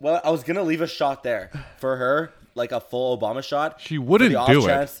 well, I was gonna leave a shot there for her, like a full Obama shot. She for wouldn't the off do it.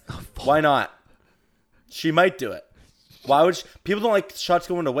 chance. Why not? She might do it. Why would people don't like shots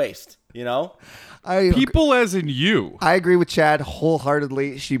going to waste? You know? People as in you. I agree with Chad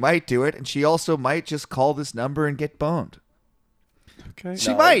wholeheartedly. She might do it, and she also might just call this number and get boned. Okay.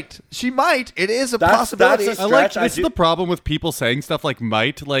 She No. might. She might. It is a That's possibility. a I like stretch. I this is do- the problem with people saying stuff like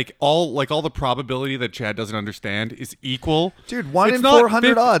might, like all the probability that Chad doesn't understand is equal. Dude, 1 It's in not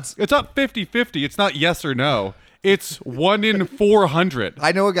 400 odds. It's not 50-50. It's not yes or no. It's 1 in 400.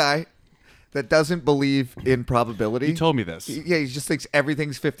 I know a guy that doesn't believe in probability. You told me this. Yeah, he just thinks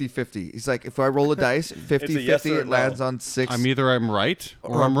everything's 50-50. He's like, if I roll a dice, 50-50, yes or it no. lands on 6. I'm right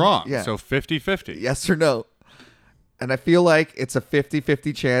or Or I'm wrong. yeah. So 50-50. Yes or no. And I feel like it's a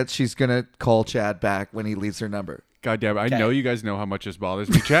 50-50 chance she's going to call Chad back when he leaves her number. God damn it. I Okay. know you guys know how much this bothers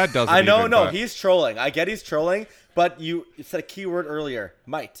me. Chad doesn't I know, even, no, but- he's trolling. I get he's trolling, but you said a keyword earlier,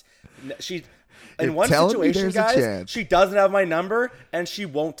 might. She, in You're one telling me situation, there's a guys, chance. she doesn't have my number and she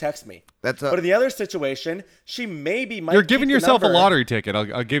won't text me. That's but in the other situation, she maybe might. You're giving keep the yourself a number. lottery ticket.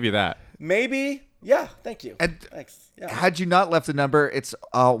 I'll give you that. Maybe, yeah. Thank you. And Thanks. Yeah. had you not left the number, it's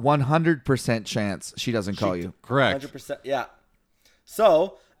a 100% chance she doesn't call you. Correct. 100%. Yeah.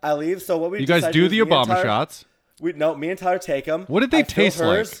 So I leave. So what we You guys decided do was the me and Obama Tyler- shots. Me and Tyler take them. What did they taste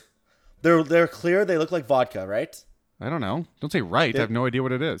like? They're clear. They look like vodka, right? I don't know. Don't say right. I have no idea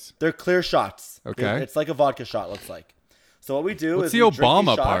what it is. They're clear shots. Okay. It's like a vodka shot. Looks like. So what we do What's is the we drink these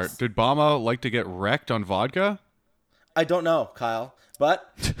Obama shots. part? Did Obama like to get wrecked on vodka? I don't know, Kyle.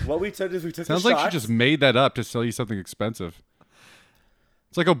 But what we took is we took Sounds the like shots. she just made that up to sell you something expensive.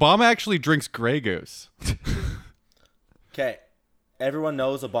 It's like Obama actually drinks Grey Goose. Okay. Everyone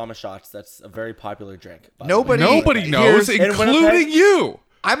knows Obama shots. That's a very popular drink. by the way. Nobody knows, In including Winnipeg- you.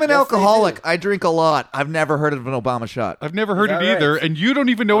 I'm an Yes, they alcoholic. do. I drink a lot. I've never heard of an Obama shot. I've never heard that it either, right? and you don't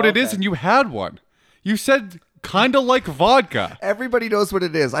even know what it is, Okay. and you had one. You said kind of like vodka. Everybody knows what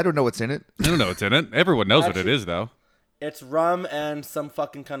it is. I don't know what's in it. I don't know what's in it. Everyone knows what it Actually- is, though. It's rum and some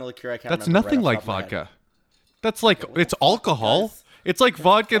fucking kind of liqueur. I can't That's remember right nothing off the like top of my head. vodka. That's like, it's alcohol. guys. It's like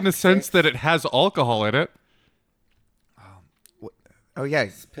vodka in the sense that it has alcohol in it. Oh yeah,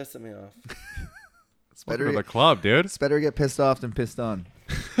 It's pissing me off. it's Welcome better. to the club, dude. It's better to get pissed off than pissed on.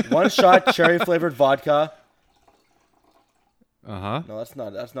 One shot cherry flavored vodka. Uh-huh. No, that's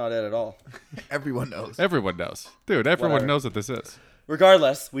not it at all. Everyone knows. Everyone knows. Dude, everyone Whatever. knows what this is.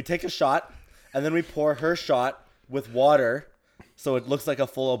 Regardless, we take a shot and then we pour her shot with water so it looks like a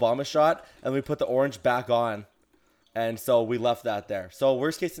full Obama shot, and we put the orange back on. And so we left that there. So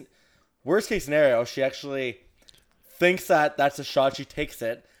worst case scenario, she actually thinks that that's a shot. She takes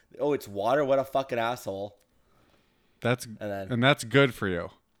it. Oh, it's water. What a fucking asshole. And that's good for you.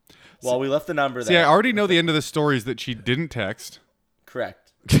 Well, we left the number See, there. I already know the end of the story is that she didn't text.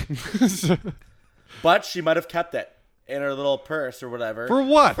 Correct. But she might have kept it in her little purse or whatever. For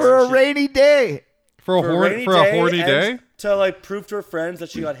what? For a rainy day. For a rainy horny and day? to like prove to her friends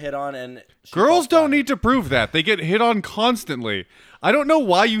that she got hit on, and she Girls felt don't bad. need to prove that. They get hit on constantly. I don't know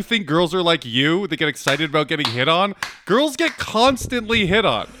why you think girls are like you. They get excited about getting hit on. Girls get constantly hit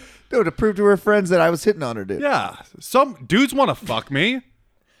on. No, to prove to her friends that I was hitting on her, dude. Yeah. Some dudes want to fuck me.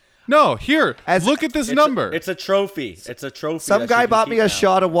 No, here. Look at this number. It's a trophy. It's a trophy. Some that guy she can bought me keep a now.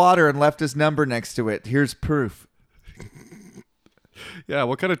 shot of water and left his number next to it. Here's proof. Yeah,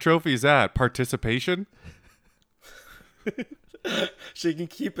 what kind of trophy is that? Participation? She can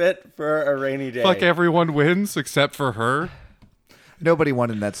keep it for a rainy day. Fuck, everyone wins except for her. Nobody won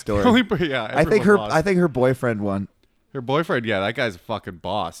in that story. Yeah, I think her. everyone lost. I think her boyfriend won. Her boyfriend, yeah, that guy's a fucking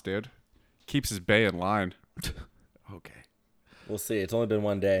boss, dude. Keeps his bae in line. Okay. We'll see. It's only been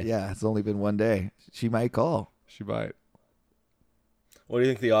one day. Yeah, it's only been one day. She might call. She might. What do you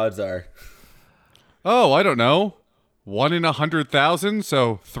think the odds are? Oh, I don't know. 1 in 100,000,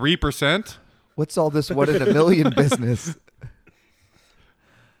 so 3%. What's all this 1 in a million business?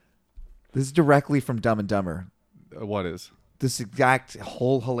 This is directly from Dumb and Dumber. What is? This exact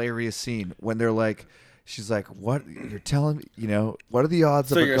whole hilarious scene when they're like, she's like, "What you're telling me? You know, what are the odds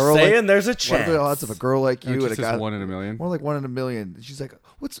So of a you're girl saying like? there's a What chance? are the odds of a girl like you and a Just guy? 1 in a million. More like 1 in a million." And she's like,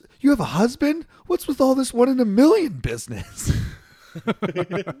 "What's? You have a husband? What's with all this 1 in a million business?"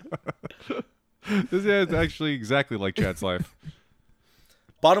 This is actually exactly like Chad's life.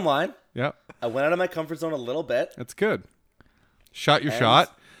 Bottom line, Yeah, I went out of my comfort zone a little bit. that's good. Shot your And-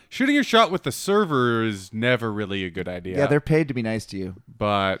 shot. Shooting your shot with the server is never really a good idea. Yeah, they're paid to be nice to you.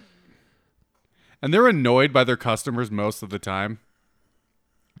 And they're annoyed by their customers most of the time.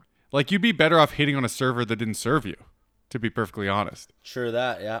 Like, you'd be better off hitting on a server that didn't serve you, to be perfectly honest. Sure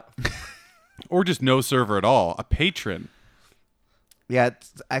that, yeah. Or just no server at all. A patron. Yeah,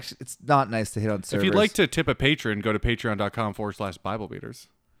 it's actually it's not nice to hit on servers. If you'd like to tip a patron, go to patreon.com/BibleBeaters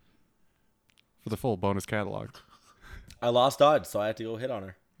for the full bonus catalog. I lost odds, so I had to go hit on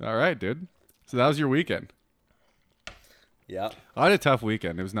her. All right, dude. So that was your weekend. Yeah. I had a tough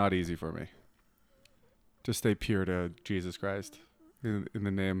weekend. It was not easy for me. Just stay pure to Jesus Christ in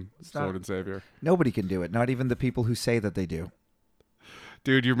the name of not- Lord and Savior. Nobody can do it. Not even the people who say that they do.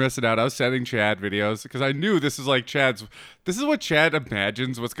 Dude, you're missing out. I was sending Chad videos because I knew this is what Chad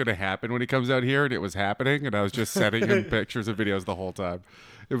imagines what's going to happen when he comes out here, and it was happening, and I was just sending him pictures and videos the whole time.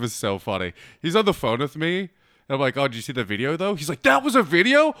 It was so funny. He's on the phone with me, and I'm like, "Oh, did you see the video, though?" He's like, "That was a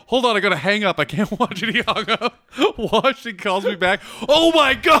video? Hold on, I got to hang up. I can't watch it." He hung up, watched, and calls me back. Oh,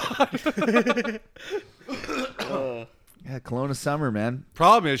 my God! Yeah, Kelowna summer, man.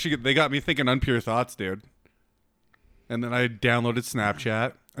 Problem is, they got me thinking unpure thoughts, dude. And then I downloaded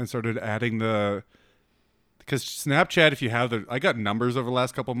Snapchat and started adding because Snapchat, if you have I got numbers over the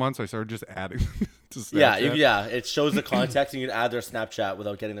last couple of months, so I started just adding to Snapchat. Yeah, it shows the context, and you can add their Snapchat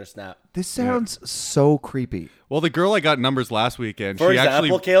without getting their Snap. This sounds so creepy. Well, the girl I got numbers last weekend, For she example,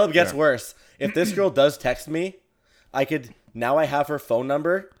 actually, Caleb, gets Yeah. worse. If this girl does text me, I have her phone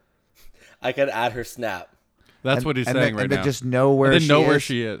number, I could add her Snap. That's what he's and saying then, right and now. then just know where, And then she, know is where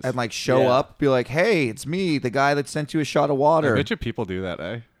she is. and like show Yeah. up, be like, "Hey, it's me, the guy that sent you a shot of I water." bet you people do that,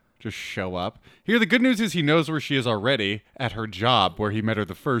 eh? Just show up. Here, the good news is he knows where she is already at her job where he met her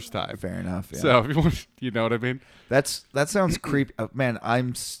the first time. Fair enough. Yeah. So, if you want, you know what I mean? that sounds creepy. Man,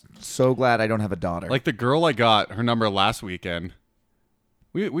 I'm so glad I don't have a daughter. Like the girl I got her number last weekend.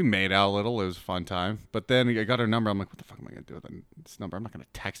 We made out a little. It was a fun time. But then I got her number. I'm like, what the fuck am I going to do with this number? I'm not going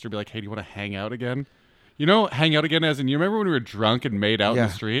to text her, be like, hey, do you want to hang out again? You know, hang out again as in, you remember when we were drunk and made out in Yeah.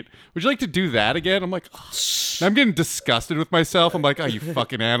 the street? Would you like to do that again? I'm like, "Ugh." I'm getting disgusted with myself. I'm like, oh, you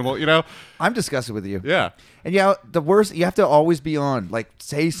fucking animal, you know? I'm disgusted with you. Yeah. And the worst, you have to always be on. Like,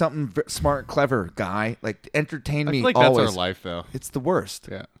 say something smart, clever, guy. Like, entertain I me feel like always. that's our life, though. It's the worst.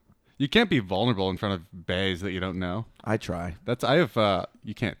 Yeah. You can't be vulnerable in front of bays that you don't know. I try.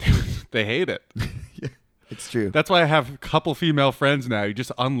 You can't do it. They hate it. It's true. That's why I have a couple female friends now. You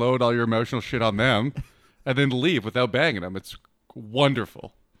just unload all your emotional shit on them and then leave without banging them. It's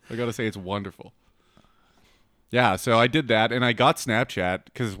wonderful. I got to say, it's wonderful. Yeah, so I did that, and I got Snapchat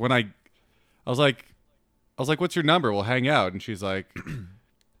because when I was like, what's your number? We'll hang out. And she's like, do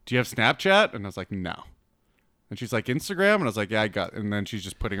you have Snapchat? And I was like, no. And she's like, Instagram? And I was like, yeah, I got. And then she's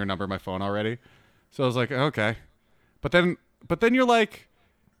just putting her number in my phone already. So I was like, okay. But then you're like,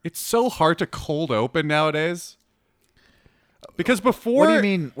 it's so hard to cold open nowadays. Because before, What do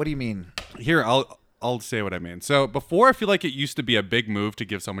you mean? What do you mean? Here, I'll say what I mean. So before, I feel like it used to be a big move to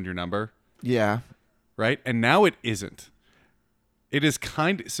give someone your number, Yeah. right? And now it isn't. It is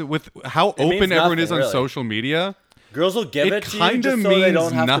so with how means open everyone is nothing, on really. social media. Girls will give It it to you kinda just so they means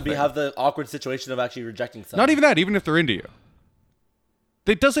don't have to nothing. have the awkward situation of actually rejecting someone. Not even that. Even if they're into you,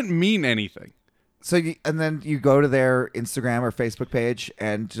 it doesn't mean anything. So and then you go to their Instagram or Facebook page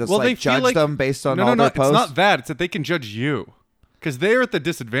and just Well, they like feel judge like them based on no, all no, their no. posts. It's not that. It's that they can judge you because they're at the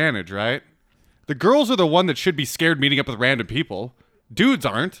disadvantage, right? The girls are the one that should be scared meeting up with random people. Dudes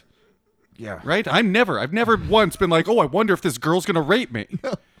aren't. Yeah. Right? I've never once been like, oh, I wonder if this girl's gonna rape me.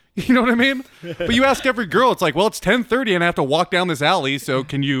 You know what I mean? But you ask every girl, it's like, well, it's 10:30 and I have to walk down this alley, so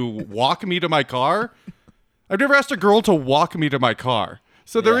can you walk me to my car? I've never asked a girl to walk me to my car.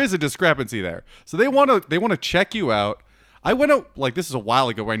 So there is a discrepancy there. So they want to check you out. I went out, like, this is a while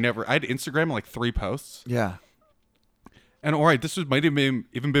ago where I had Instagram and like 3 posts. Yeah. And all right, might have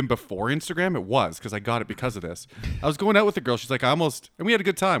even been before Instagram. It was because I got it because of this. I was going out with a girl. She's like, and we had a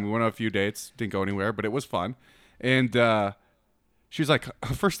good time. We went on a few dates, didn't go anywhere, but it was fun. And she was like,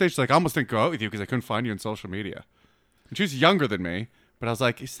 first stage, she's like, I almost didn't go out with you because I couldn't find you on social media. And she was younger than me, but I was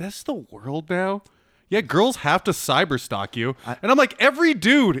like, is this the world now? Yeah, girls have to cyber stalk you. And I'm like, every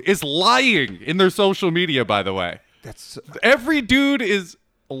dude is lying in their social media, by the way. Every dude is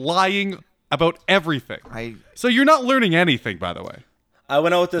lying about everything. So you're not learning anything, by the way. I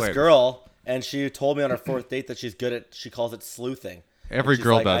went out with this Wait. girl, and she told me on our 4th date that she calls it sleuthing. Every And she's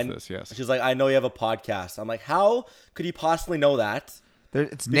girl like, does this, yes. She's like, I know you have a podcast. I'm like, how could you possibly know that?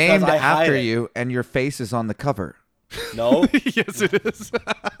 It's named I hide after it. you, and your face is on the cover. No, Yes, it is.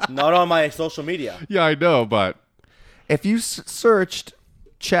 not on my social media. Yeah, I know, but If you searched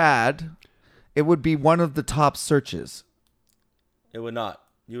Chad, it would be one of the top searches. It would not.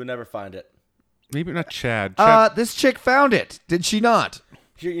 You would never find it. maybe not Chad. This chick found it, did she not?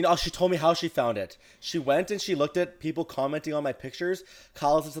 Here, she told me how she found it. She went and she looked at people commenting on my pictures.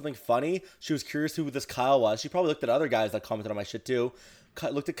 Kyle said something funny. She was curious who this Kyle was. She probably looked at other guys that commented on my shit too.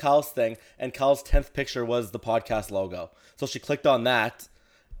 Looked at Kyle's thing, and Kyle's 10th picture was the podcast logo. So she clicked on that,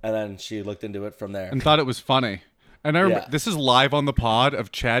 and then she looked into it from there. And thought it was funny. And I remember, Yeah. this is live on the pod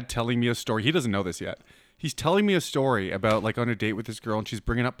of Chad telling me a story. He doesn't know this yet. He's telling me a story about like on a date with this girl, and she's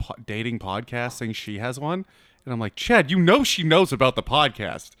bringing up dating podcasts, saying she has one. And I'm like, Chad, you know she knows about the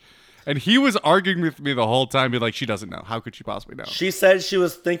podcast. And he was arguing with me the whole time, being like, she doesn't know. How could she possibly know? She said she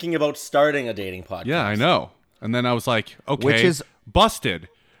was thinking about starting a dating podcast. Yeah, I know. And then I was like, okay, Which is- busted.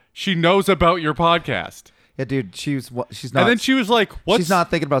 She knows about your podcast. Yeah, dude, she's not. And then she was like, what? She's not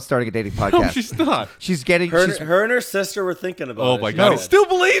thinking about starting a dating podcast. No, she's not. She's getting. Her she's, and her sister were thinking about it. Oh my She God. He said. still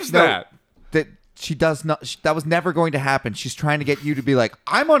believes No. that. that she does not. That was never going to happen. She's trying to get you to be like,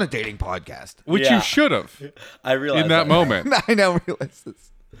 I'm on a dating podcast. Which Yeah. you should have I realized in that moment. I now realize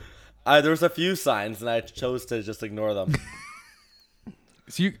this. There was a few signs, and I chose to just ignore them.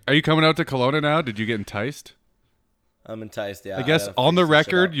 So are you coming out to Kelowna now? Did you get enticed? I'm enticed. Yeah. I guess gotta on the figure some shit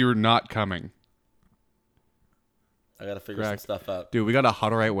record, out. you're not coming. I gotta figure Correct. some stuff out. Dude, we got a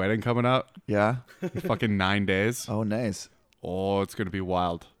Hutterite wedding coming up Yeah. in fucking 9 days. Oh, nice. Oh, it's going to be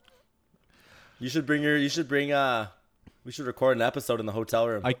wild. You should bring. We should record an episode in the hotel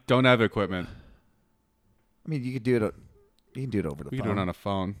room. I don't have equipment. I mean, you could do it. You can do it over the We phone. could do it on a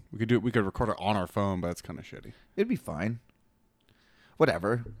phone. We could record it on our phone, but it's kind of shitty. It'd be fine.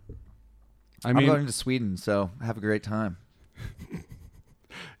 Whatever. I I'm mean, going to Sweden, so have a great time.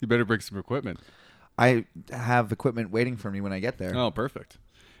 you better bring some equipment. I have equipment waiting for me when I get there. Oh, perfect.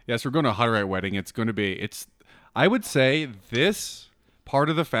 Yes, we're going to a Hutterite wedding. It's going to be, I would say this part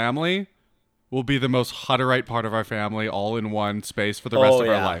of the family will be the most Hutterite part of our family all in one space for the rest of our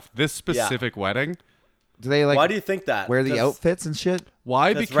yeah. life. This specific wedding, Do they like Why do you think that? wear the outfits and shit?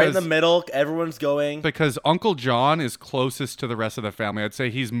 Why? Because right in the middle, everyone's going. Because Uncle John is closest to the rest of the family. I'd say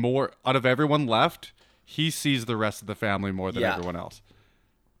he's more, out of everyone left, he sees the rest of the family more than everyone else.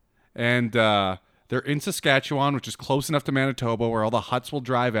 And they're in Saskatchewan, which is close enough to Manitoba, where all the Hutts will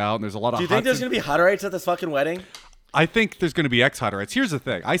drive out, and there's a lot of Do you think there's going to be Hutterites at this fucking wedding? I think there's going to be ex-Hutterites. Here's the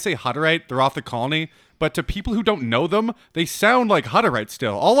thing. I say Hutterite, they're off the colony, but to people who don't know them, they sound like Hutterites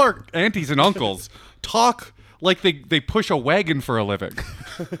still. All our aunties and uncles talk like they push a wagon for a living.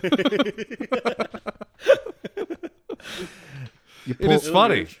 It is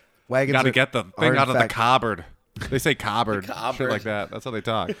funny. Wagons Got to are- get the are thing in out of the fact- cupboard. They say cupboard. Cupboard. Shit like that. That's how they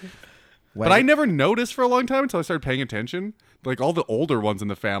talk. But I never noticed for a long time until I started paying attention. Like all the older ones in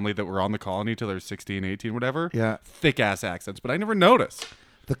the family that were on the colony till they're 16, 18, whatever. Yeah. Thick ass accents. But I never noticed.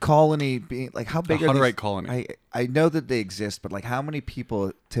 The colony being like how big The are these? Hutterite colony. I know that they exist, but like how many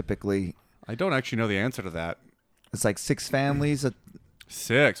people typically? I don't actually know the answer to that. It's like 6 families,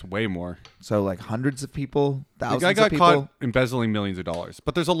 6, way more. so like hundreds of people, The thousands guy got of people. caught embezzling millions of dollars.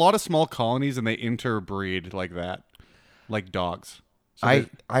 But there's a lot of small colonies and they interbreed like that. Like dogs. So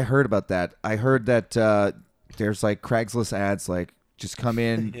I heard about that. I heard that there's like Craigslist ads like just come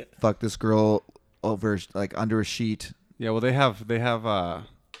in, fuck this girl over like under a sheet. yeah, well they had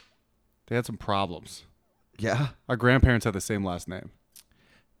some problems. Yeah. Our grandparents had the same last name.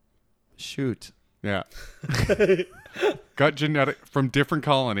 Shoot. Yeah. Got genetic from different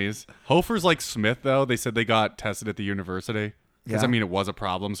colonies. Hofer's like Smith, though. They said they got tested at the university. Because, Yeah. I mean, it was a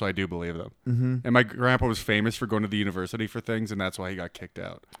problem, so I do believe them. Mm-hmm. And my grandpa was famous for going to the university for things, and that's why he got kicked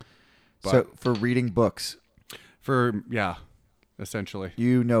out. So for reading books, Yeah, essentially.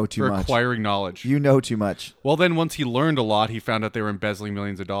 you know too For much. acquiring knowledge. You know too much. Well, then once he learned a lot, he found out they were embezzling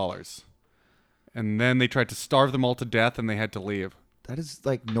millions of dollars. And then they tried to starve them all to death, and they had to leave. That is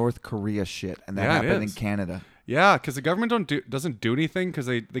like North Korea shit, and that Yeah, it happened in is. Canada. Yeah, because the government doesn't do anything because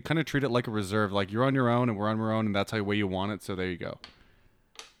they kind of treat it like a reserve. Like you're on your own and we're on our own, and that's how way you want it. So there you go.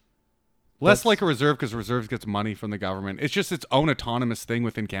 Less like a reserve because reserves gets money from the government. It's just its own autonomous thing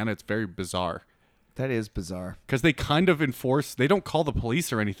within Canada. It's very bizarre That is bizarre. because they kind of enforce. They don't call the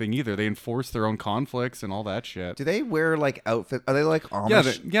police or anything either. They enforce their own conflicts and all that shit. Do they wear like outfit? Are they like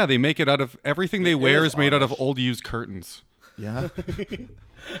Amish? Yeah, they make it out of everything they wear is is made out of Amish. old used curtains. Yeah.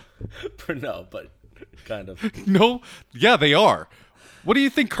 No, but kind of. No, yeah, they are. What do you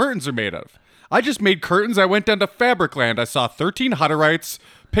think curtains are made of? I just made curtains. I went down to Fabricland. I saw 13 Hutterites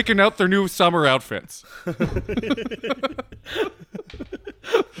picking out their new summer outfits.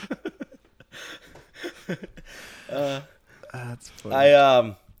 That's funny.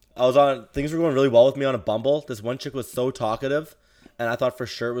 I was on. Things were going really well with me on a Bumble. This one chick was so talkative, and I thought for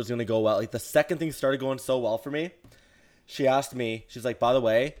sure it was gonna go well. Like the second thing started going so well for me, she asked me. She's like, "By the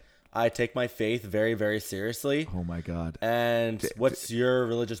way, I take my faith very, very seriously. Oh my god. And what's your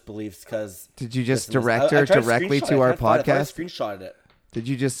religious beliefs?" Because Did you just direct her directly to our podcast? I screenshotted it. Did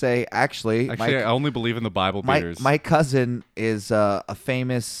you just say actually? Actually, I only believe in the Bible beaters. my cousin is a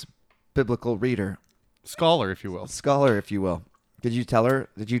famous biblical reader, Scholar, if you will. scholar, if you will. Did you tell her?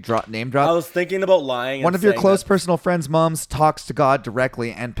 Did you name I drop? was thinking about lying. One and of your saying close that- personal friends' moms talks to God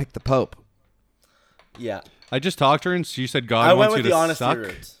directly and picked the Pope. Yeah, I just talked to her and she said God I went wants with you the to honesty suck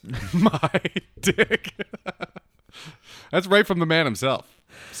route. my dick. That's right from the man himself.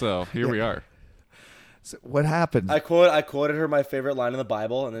 So here we are. So what happened? I quoted her my favorite line in the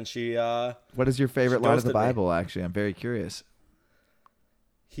Bible, and then she What is your favorite She line of the ghosted me. Bible? Actually, I'm very curious.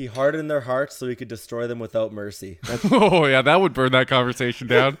 he hardened their hearts so he could destroy them without mercy. Oh yeah, that would burn that conversation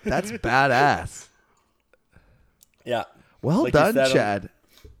down. That's badass. Yeah. Well Like you done, said, Chad.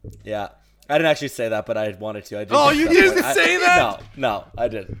 Yeah. I didn't actually say that, but I wanted to. I did Oh, get you that didn't point. say that? No, I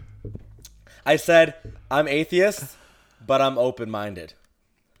didn't. I said I'm atheist, but I'm open-minded,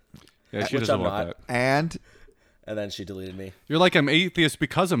 Yeah, she Which doesn't I'm want not. that. And and then she deleted me. You're like, I'm atheist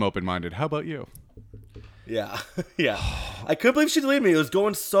because I'm open-minded. How about you? Yeah, yeah. I couldn't believe she deleted me. It was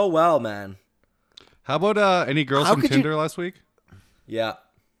going so well, man. How about any girls How from could you- Tinder last week? Yeah,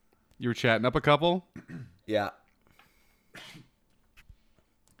 You were chatting up a couple, yeah.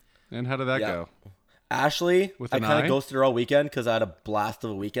 and how did that Yeah. go? Ashley, With I an kind eye? of ghosted her all weekend because I had a blast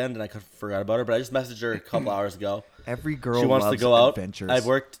of a weekend and I forgot about her. But I just messaged her a couple hours ago. every girl She wants loves to go out. adventures. I've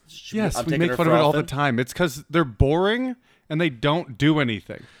worked. Yes, I'm we taking make her fun for of it all the often. time. It's because they're boring and they don't do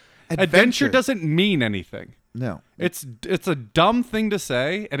anything. Adventure. Adventure doesn't mean anything. No, It's a dumb thing to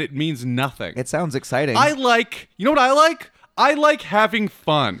say, and it means nothing. it sounds exciting. You know what I like? I like having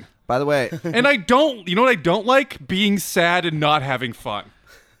fun. By the way, And you know what I don't like? Being sad and not having fun.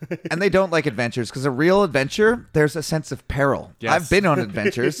 And they don't like adventures because a real adventure, there's a sense of peril. Yes. I've been on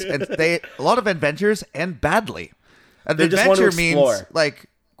adventures, and a lot of adventures end badly. An They just want to adventure means explore. like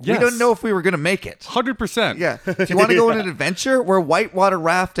we Yes. don't know if we were going to make it. 100%. Yeah. Do you want to go on an adventure? We're whitewater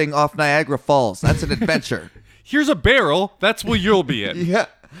rafting off Niagara Falls. That's an adventure. Here's a barrel. That's where you'll be in. Yeah.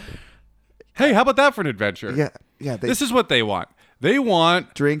 Hey, how about that for an adventure? Yeah. Yeah. This is what they want. They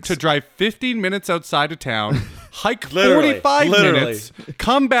want Drinks. to drive 15 minutes outside of town, hike Literally. 45 Literally. minutes,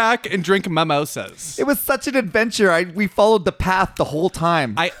 come back and drink mimosas. It was such an adventure. We followed the path the whole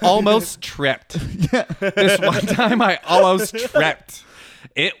time. I almost tripped. This one time I almost tripped.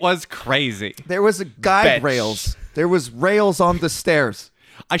 It was crazy. There was a guide Bench. rails. There was rails on the stairs.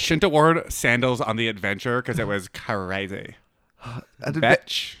 I shouldn't have worn sandals on the adventure because it was crazy.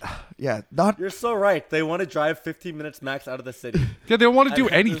 Bitch. Yeah. Not. You're so right. They want to drive 15 minutes max out of the city. Yeah, they don't want to do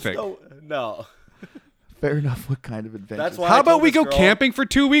And there's anything. No. Fair enough. What kind of adventure? That's why. How I about told we this go girl- camping for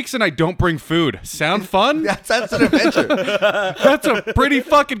 2 weeks and I don't bring food? Sound fun? That's an adventure. That's a pretty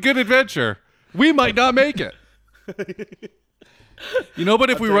fucking good adventure. We might not make it. You know, but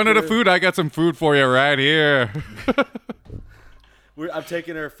if we run out of food, I got some food for you right here. I'm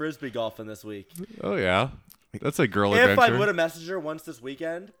taking her frisbee golfing this week. Oh, yeah. That's a girl If I adventure. would have messaged her once this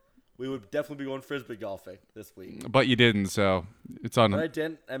weekend, we would definitely be going frisbee golfing this week. But you didn't, so it's on. But I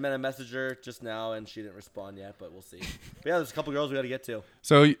didn't. I meant I messaged her just now, and she didn't respond yet. But we'll see. But yeah, there's a couple girls we got to get to.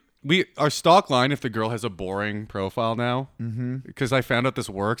 So our stock line, if the girl has a boring profile now, because I found out this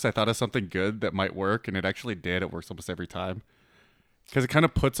works, I thought of something good that might work, and it actually did. It works almost every time. Because it kind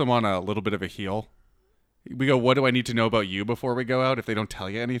of puts them on a little bit of a heel. We go, what do I need to know about you before we go out if they don't tell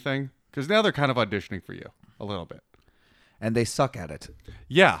you anything? Because now they're kind of auditioning for you a little bit. And they suck at it.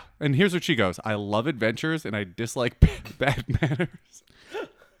 Yeah, and here's what she goes. I love adventures, and I dislike bad manners.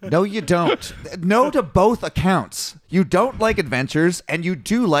 No, you don't. No to both accounts. You don't like adventures, and you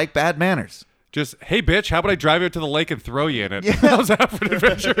do like bad manners. Just, hey, bitch, how about I drive you out to the lake and throw you in it? How's that for an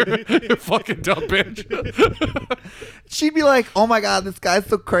adventure? You fucking dumb bitch. She'd be like, "Oh my god, this guy's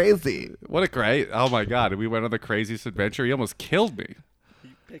so crazy." What a great, oh my God. We went on the craziest adventure. He almost killed me. You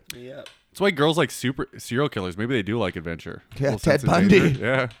picked me up. That's why girls like super serial killers. Maybe they do like adventure. Yeah, Little sense Ted of danger. Bundy.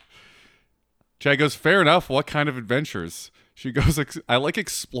 Yeah. Chad goes, fair enough. What kind of adventures? She goes, I like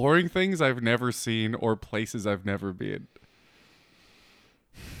exploring things I've never seen or places I've never been.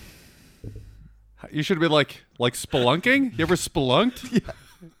 You should have been like spelunking? You ever spelunked? Yeah.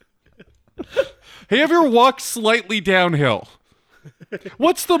 Hey, have you ever walked slightly downhill?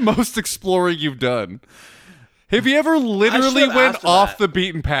 What's the most exploring you've done? Have you ever literally should've went asked her off that. the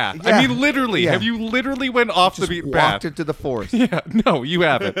beaten path? Yeah. I mean, literally. Yeah. Have you literally went off the Just beaten walked path? into the forest. Yeah, no, you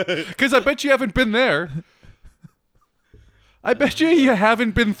haven't. Because I bet you haven't been there. I bet you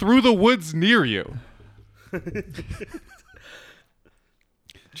haven't been through the woods near you.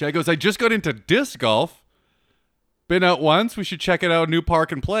 Chad goes, I just got into disc golf. Been out once. We should check it out. New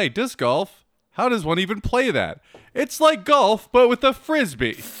park and play. Disc golf? How does one even play that? It's like golf, but with a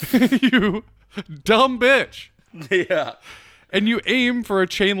frisbee. You dumb bitch. Yeah. And you aim for a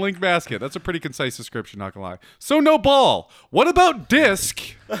chain link basket. That's a pretty concise description, not gonna lie. So no ball. What about disc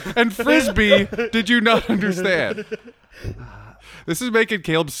and frisbee did you not understand? This is making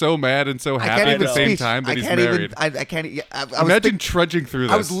Caleb so mad and so I happy can't at even the same speak. time that I he's can't married. even. I can't. I was Imagine trudging through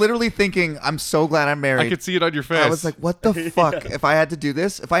this. I was literally thinking, I'm so glad I'm married. I could see it on your face. I was like, what the fuck? If I had to do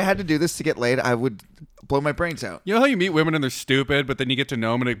this, to get laid, I would blow my brains out. you know how you meet women and they're stupid, but then you get to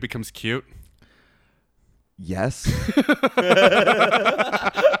know them and it becomes cute? Yes. I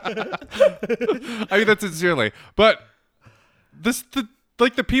mean that sincerely. But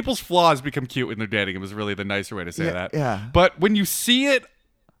the people's flaws become cute when they're dating. It was really the nicer way to say Yeah, that. yeah. But when you see it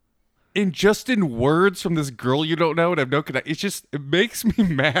in words from this girl you don't know and have no connection, it makes me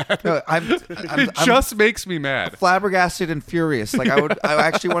mad. No, It just makes me mad. flabbergasted and furious. Like I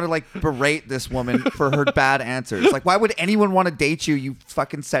actually want to like berate this woman for her bad answers. Like, why would anyone want to date you? You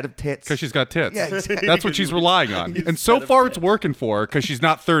fucking set of tits. Because she's got tits. Yeah, exactly. That's what she's relying on. And so far it's working for her because she's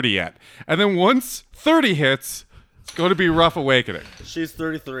not 30 yet. And then once 30 hits, it's going to be a rough awakening. She's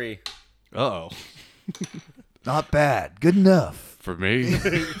 33. Uh-oh. Not bad. Good enough. For me.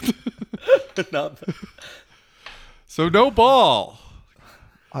 Not So no ball.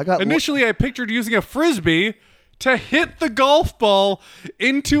 I got Initially, I pictured using a frisbee to hit the golf ball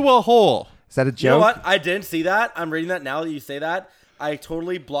into a hole. Is that a joke? You know what? I didn't see that. I'm reading that now that you say that. I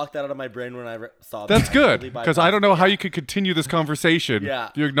totally blocked that out of my brain when I saw that. That's I good totally because bypassed I don't know it. how you could continue this conversation.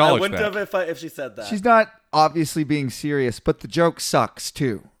 Yeah. You acknowledge I wouldn't that. have if she said that. She's not obviously being serious, but the joke sucks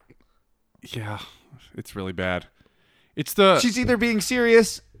too. Yeah, it's really bad. It's the She's either being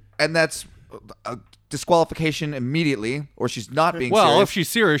serious, and that's disqualification immediately, or she's not being Well, serious. if she's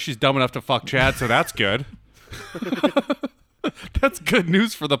serious, she's dumb enough to fuck Chad, so that's good. That's good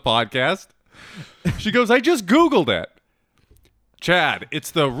news for the podcast. She goes, I just Googled it. Chad, it's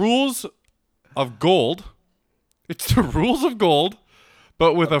the rules of gold. It's the rules of gold,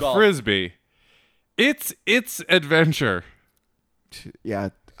 but with a golf. Frisbee. It's adventure. Yeah,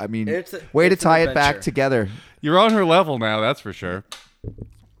 I mean, It's way to an tie it back adventure. together. You're on her level now, that's for sure.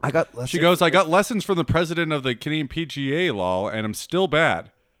 She goes, I got lessons from the president of the Canadian PGA law, and I'm still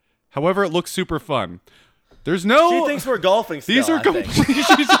bad. However, it looks super fun. There's no... She thinks we're golfing still, These are I think. complete...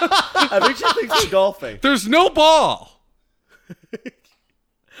 I think she thinks we're golfing. There's no ball.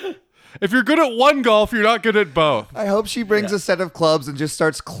 If you're good at one golf, you're not good at both. I hope she brings a set of clubs and just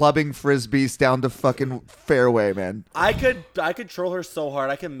starts clubbing frisbees down to fucking fairway, man. I could troll her so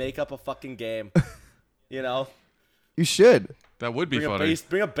hard. I can make up a fucking game. You know? You should. That would be funny.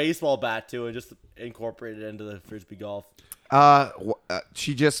 Bring a baseball bat too and just incorporate it into the Frisbee golf.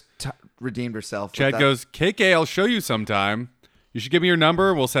 She just redeemed herself. with Chad that. goes, KK, I'll show you sometime. You should give me your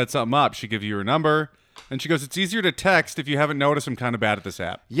number. We'll set something up. She gives you her number. And she goes, it's easier to text. If you haven't noticed, I'm kind of bad at this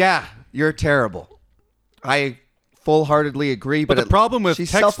app. Yeah, you're terrible. I full-heartedly agree, But the problem with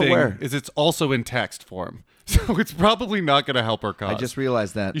she's texting self-aware. is it's also in text form. So it's probably not going to help her cause. I just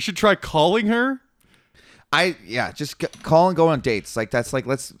realized that. You should try calling her. Just call and go on dates. Like that's like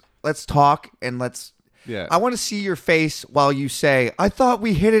let's talk and let's. Yeah. I want to see your face while you say, "I thought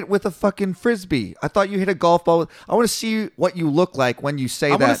we hit it with a fucking frisbee. I thought you hit a golf ball." I want to see what you look like when you say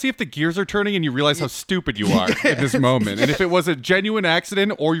I that. want to see if the gears are turning and you realize how stupid you are in this moment. And if it was a genuine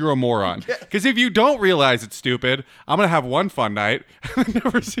accident or you're a moron. Because if you don't realize it's stupid, I'm going to have one fun night and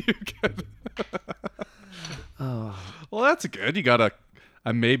never see you again. Well, that's good. You got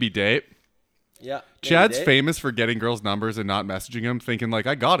a maybe date. Yeah. Chad's maybe. famous for getting girls' numbers and not messaging them, thinking like,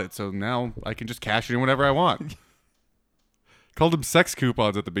 I got it, so now I can just cash it in whenever I want. Called him sex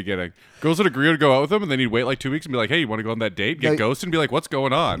coupons at the beginning. Girls would agree to go out with him, and then he'd wait like 2 weeks and be like, hey, you want to go on that date? Get No, ghosted and be like, what's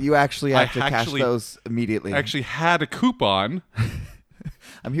going on? you actually have I to cash actually- those immediately. Actually had a coupon.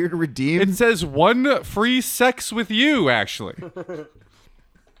 I'm here to redeem. It says 1 free sex with you, actually.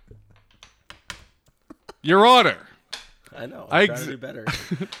 Your Honor, I know. I I'm trying ex- to do better.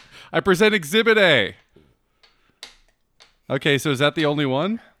 I present Exhibit A. Okay, so is that the only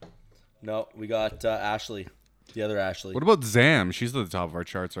one? No, we got Ashley. The other Ashley. What about Zam? She's at the top of our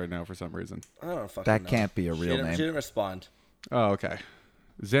charts right now for some reason. I don't fucking That know. can't be a She real didn't- name. She didn't respond. Oh, okay.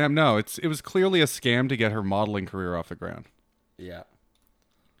 Zam, no, it was clearly a scam to get her modeling career off the ground. Yeah.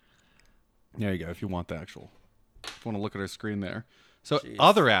 There you go, if you want the actual. If you want to look at her screen there. So, Jeez.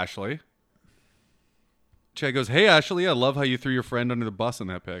 other Ashley. Chad goes, hey, Ashley, I love how you threw your friend under the bus in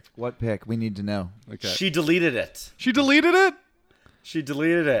that pic. What pick? We need to know. Okay. She deleted it. She deleted it? She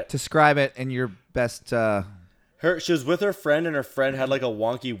deleted it. Describe it in your best. She was with her friend, and her friend had like a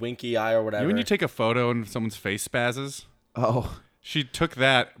wonky winky eye or whatever. You know when you take a photo and someone's face spazzes? Oh, She took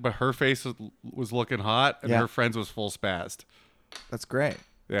that, but her face was looking hot, and Yeah. her friend's was full spazzed. that's great.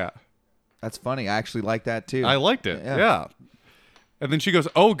 Yeah. That's funny. I actually like that too. I liked it. Yeah. Yeah. And then she goes,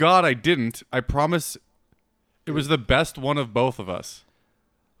 oh, God, I didn't. I promise it was the best one of both of us.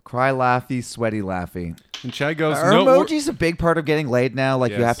 Cry laughy, sweaty laughy. And Chad goes, Are no. emojis a big part of getting laid now?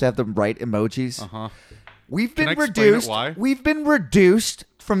 Like you Yes. have to have the right emojis. Uh-huh. We've Can been I explain it reduced. why? We've been reduced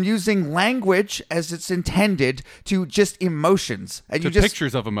from using language as it's intended to just emotions, and To you just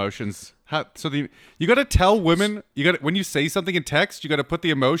pictures of emotions. You got to tell women, when you say something in text, you got to put the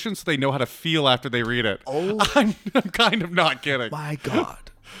emotion so they know how to feel after they read it. Oh. I'm kind of not kidding. my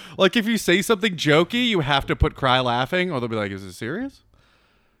God. Like if you say something jokey, you have to put cry laughing, or they'll be like, is it serious?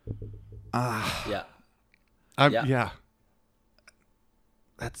 Yeah. Yeah. Yeah.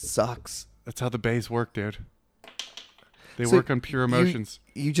 That sucks. That's how the bays work, dude. They So work on pure emotions.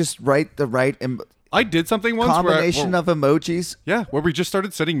 You just write the right I did something once combination where of emojis. where we just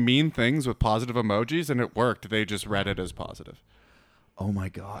started sending mean things with positive emojis, and it worked. They just read it as positive. Oh my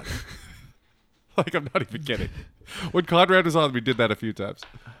God. Like, I'm not even kidding. When Conrad was on, we did that a few times.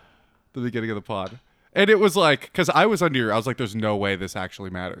 The beginning of the pod. And it was like, because I was like, there's no way this actually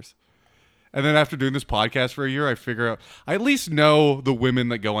matters. And then after doing this podcast for a year, I figure out, I at least know the women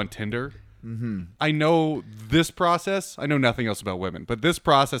that go on Tinder. Mm-hmm. I know this process. I know nothing else about women. But this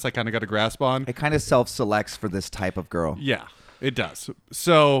process, I kind of got a grasp on. It kind of self-selects for this type of girl. Yeah, it does.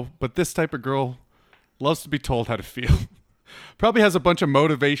 So, but this type of girl loves to be told how to feel. Probably has a bunch of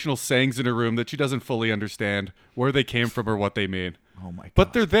motivational sayings in her room that she doesn't fully understand where they came from or what they mean. Oh my God.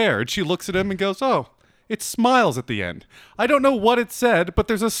 But they're there, and she looks at him and goes, oh, it smiles at the end. I don't know what it said, but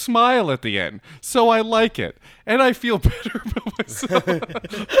there's a smile at the end. So I like it. And I feel better about myself.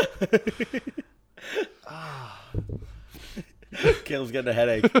 Caleb's getting a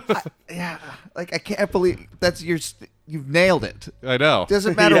headache. Yeah, like I can't believe you've nailed it. I know.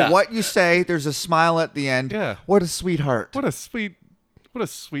 Doesn't matter Yeah. what you say. There's a smile at the end. Yeah. What a sweetheart. What a sweet,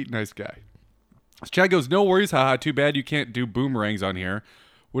 nice guy. Chad goes, no worries, haha, too bad you can't do boomerangs on here.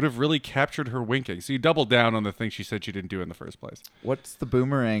 Would have really captured her winking. So you doubled down on the thing she said she didn't do in the first place. What's the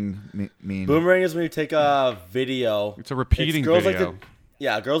boomerang mean? Boomerang is when you take a video. It's a repeating girls video.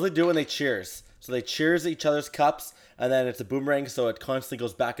 Girls like do it when they cheers. So they cheers each other's cups, and then it's a boomerang, so it constantly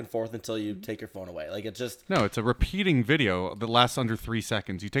goes back and forth until you take your phone away. Like, it's just... No, it's a repeating video that lasts under 3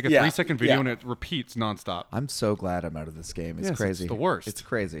 seconds. You take a Yeah, 3-second video yeah. and it repeats nonstop. I'm so glad I'm out of this game. It's Yes, crazy. it's the worst. It's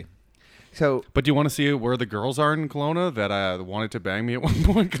crazy. So But do you want to see where the girls are in Kelowna that wanted to bang me at one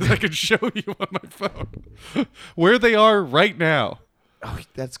point? Because I could show you on my phone where they are right now.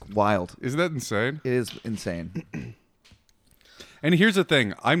 that's wild. Isn't that insane? It is insane. And here's the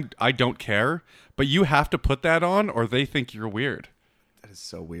thing. I don't care, but you have to put that on or they think you're weird. That is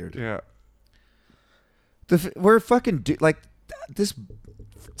so weird. Yeah. We're fucking this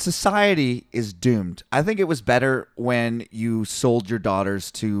society is doomed. I think it was better when you sold your daughters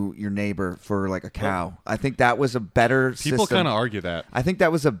to your neighbor for like a cow. I think that was a better People system. kind of argue that. I think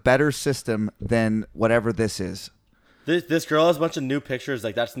that was a better system than whatever this is. This girl has a bunch of new pictures.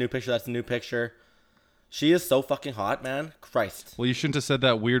 Like, that's a new picture, that's a new picture. She is so fucking hot, man. Christ. Well, you shouldn't have said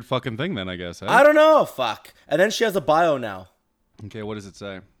that weird fucking thing then, I guess. Eh? I don't know. Fuck. And then she has a bio now. Okay, what does it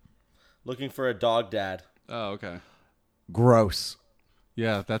say? Looking for a dog dad. Oh, okay. Gross.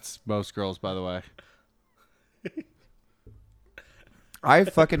 Yeah, that's most girls, by the way. I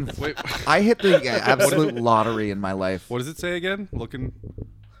fucking Wait. I hit the absolute lottery in my life. What does it say again? Looking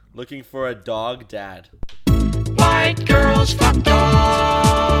for a dog dad. White girls fuck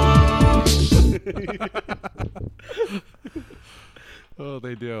dogs. Oh,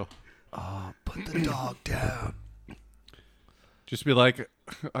 they do. Put the dog down. Just be like,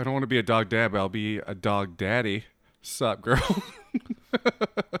 I don't want to be a dog dad, but I'll be a dog daddy. Sup, girl?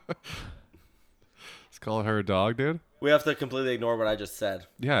 Let's call her a dog, dude. We have to completely ignore what I just said.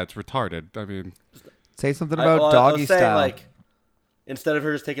 Yeah, it's retarded. I mean, Say something I about was doggy saying, style. like, instead of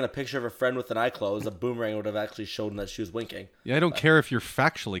her just taking a picture of her friend with an eye closed, a boomerang would have actually shown that she was winking. yeah, I don't care if you're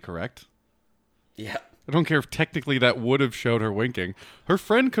factually correct. Yeah. I don't care if technically that would have showed her winking. Her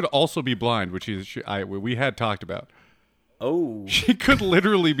friend could also be blind, which we had talked about. Oh. She could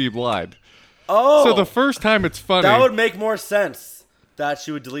literally be blind. Oh. So the first time it's funny. that would make more sense that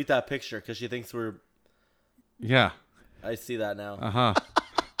she would delete that picture because she thinks we're... Yeah. I see that now. Uh-huh.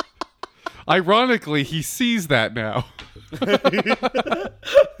 Ironically, he sees that now.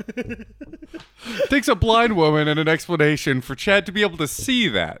 Takes a blind woman and an explanation for Chad to be able to see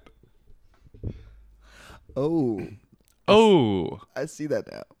that. Oh, Oh. I see that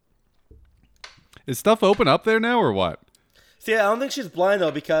now. Is stuff open up there now or what? See, I don't think she's blind,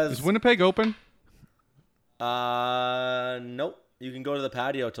 though, because... Is Winnipeg open? Nope. You can go to the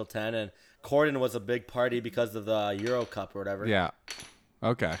patio till 10, and Corden was a big party because of the Euro Cup or whatever. Yeah.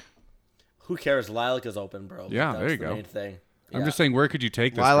 Okay. Who cares? Lilac is open, bro. Yeah, That's there you the go. main thing. I'm Yeah. just saying, where could you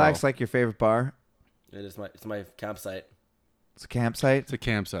take this Lilac's girl? like your favorite bar. It's my campsite. It's a campsite. It's a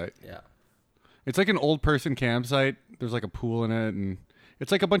campsite. Yeah. It's like an old person campsite. There's like a pool in it, and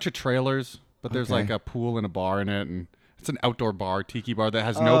it's like a bunch of trailers, but there's Okay. like a pool and a bar in it, and it's an outdoor bar, tiki bar that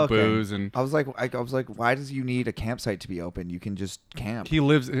has no Oh, okay. booze, and I was like, why does you need a campsite to be open? You can just camp. he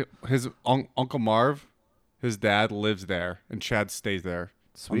lives. His Uncle Marv, his dad lives there, and Chad stays there on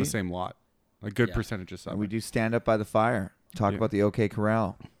the Sweet. same lot. A good Yeah. percentage of And summer. we do stand up by the fire. Talk Yeah. about the OK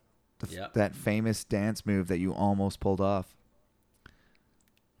Corral. Yeah. That famous dance move that you almost pulled off.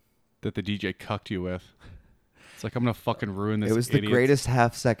 That the DJ cucked you with. It's like, I'm gonna fucking ruin this. It was the idiot's- greatest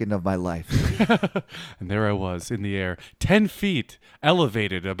half second of my life. And there I was in the air, 10 feet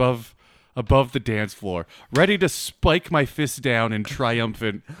elevated above the dance floor, ready to spike my fist down in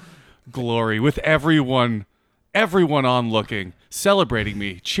triumphant glory with everyone onlooking, celebrating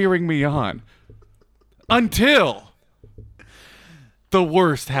me, cheering me on. Until the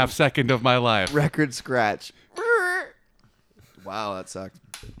worst half second of my life. Record scratch. Wow, that sucked.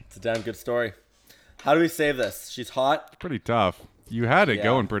 It's a damn good story. How do we save this? She's hot. Pretty tough. You had it Yeah.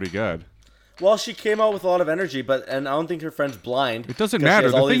 going pretty good. Well, she came out with a lot of energy, and I don't think her friend's blind. It doesn't 'cause she matter.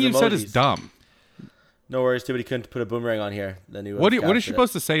 has The all thing these you said is emojis. dumb. No worries, too, but he couldn't put a boomerang on here. Then he What is she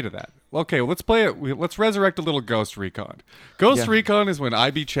supposed to say to that? Okay, let's play it. Let's resurrect a little Ghost Recon. Ghost Yeah. Recon is when I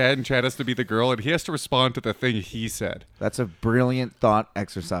be Chad and Chad has to be the girl, and he has to respond to the thing he said. That's a brilliant thought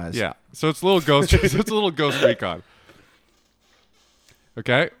exercise. Yeah. So it's a little Ghost. It's a little Ghost Recon.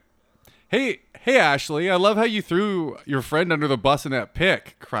 Okay. Hey, Ashley. I love how you threw your friend under the bus in that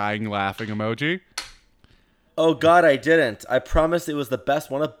pic. Crying, laughing emoji. Oh God, I didn't. I promise it was the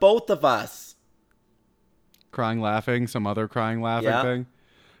best one of both of us. Crying, laughing, some other crying, laughing Yeah. thing.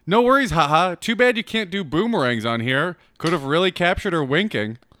 No worries, haha. Too bad you can't do boomerangs on here. Could have really captured her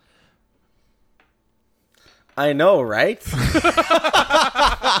winking. I know, right?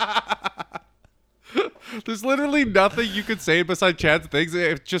 There's literally nothing you could say besides Chad's things.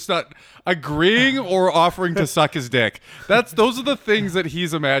 It's just not agreeing or offering to suck his dick. Those are the things that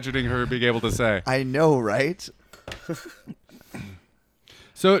he's imagining her being able to say. I know, right?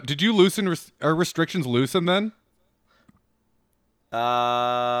 So, did you loosen are restrictions loosen then?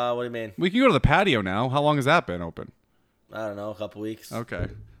 What do you mean? We can go to the patio now. How long has that been open? I don't know, a couple weeks. Okay.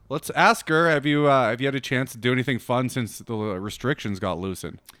 Let's ask her. Have you had a chance to do anything fun since the restrictions got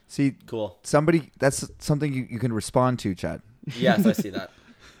loosened? See, Cool. that's something you can respond to, Chad. Yes, I see that.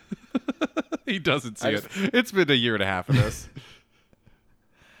 He doesn't see I it. just- It's been a year and a half of this.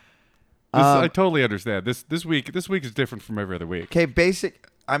 I totally understand. This week is different from every other week. Okay, basic.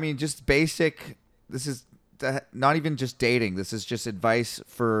 I mean, just basic. This is not even just dating. This is just advice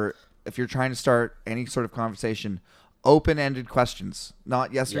for if you're trying to start any sort of conversation. Open-ended questions,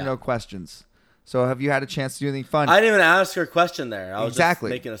 not yes or Yeah. no questions. So, have you had a chance to do anything fun? I didn't even ask her a question there. I was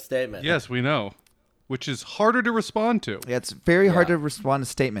Exactly. just making a statement. Yes, we know. Which is harder to respond to. Yeah, it's very hard Yeah. to respond to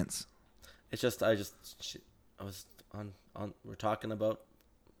statements. It's just I was on we're talking about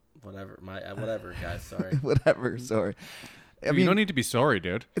whatever whatever guys. Sorry. Whatever. Sorry. I you mean, don't need to be sorry,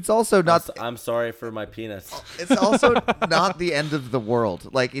 dude. it's also not. I'm sorry for my penis. It's also not the end of the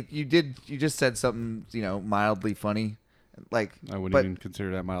world. Like you just said something, mildly funny. Like I wouldn't but even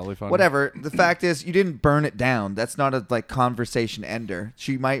consider that mildly funny. whatever. The fact is, you didn't burn it down. That's not a conversation ender.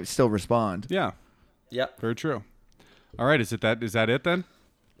 She might still respond. Yeah, Yep. very true. All right, is that it then?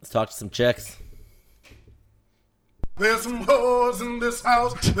 Let's talk to some chicks. There's some hoes in this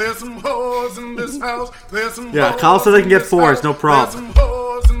house. There's some hoes in this house. There's some Yeah, hoes Kyle said I can in get this fours, house. no problem. There's some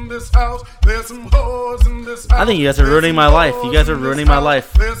hoes in this house. There's some hoes in this house. I think you guys are There's ruining some my life. You hoes guys are in this ruining my house.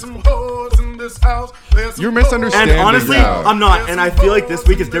 life. There's some hoes in this house. There's some You're hoes misunderstanding. And honestly, now. I'm not. And I feel like this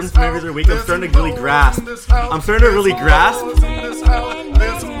week is different from every other week. I'm starting to really grasp. I'm starting to really grasp.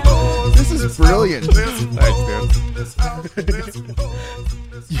 This is brilliant. Thanks, dude.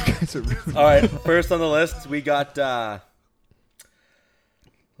 You guys are. All right, first on the list we got.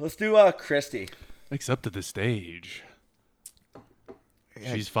 Let's do Christy. Thanks up to the stage.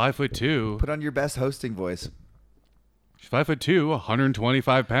 She's 5'2". Put on your best hosting voice. She's 5'2",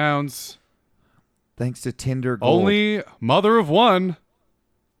 125 pounds. Thanks to Tinder Gold. Only mother of one.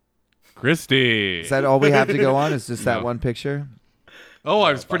 Christy. Is that all we have to go on? Is just that No. one picture? Oh,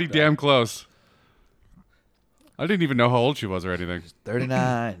 I was pretty damn close. I didn't even know how old she was or anything.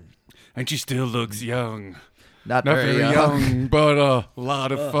 39. And she still looks young. Not Not very very young. young, but a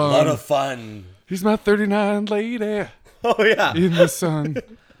lot of A fun. lot of fun. She's my 39 lady Oh yeah. in the sun.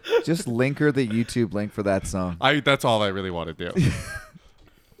 Just link her the YouTube link for that song. That's all I really want to do.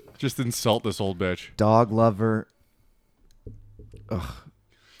 Just insult this old bitch. Dog lover. All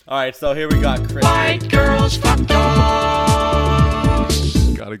right, so here we got Christy. White girls fuck dogs.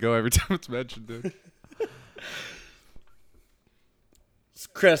 Gotta go every time it's mentioned, dude.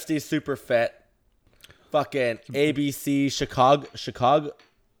 Christy, super fit. Fucking ABC Chicago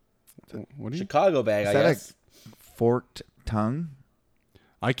What do you? Chicago bag, Is I that guess. a forked tongue?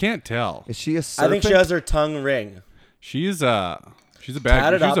 I can't tell. Is she a I serpent? think she has her tongue ring. She's a bad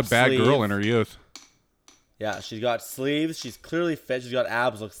Tatted up girl sleeve. in her youth. Yeah, she's got sleeves. She's clearly fit. She's got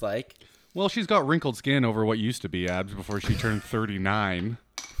abs, looks like. Well, she's got wrinkled skin over what used to be abs before she turned 39.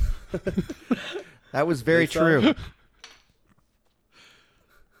 That was very Think so? true.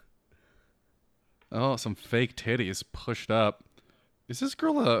 Oh, some fake titties pushed up. Is this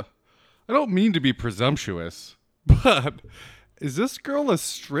girl I don't mean to be presumptuous, but is this girl a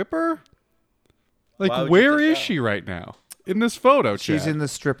stripper? Why Like, would you where think is that? she right now? In this photo, She's Chad. in the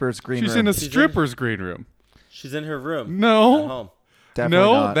stripper's green She's room. in a She's in- stripper's green room. She's in her room. No. At home. Definitely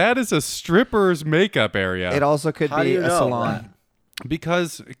No, not. that is a stripper's makeup area. It also could How do be you a know salon. that?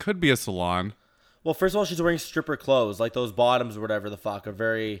 Because it could be a salon. Well, first of all, she's wearing stripper clothes. Like those bottoms or whatever the fuck are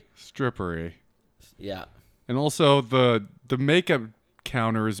very... Strippery. Yeah. And also the makeup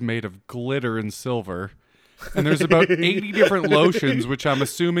counter is made of glitter and silver. And there's about 80 different lotions, which I'm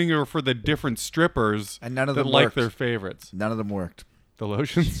assuming are for the different strippers And none of that them like worked. their favorites. None of them worked. The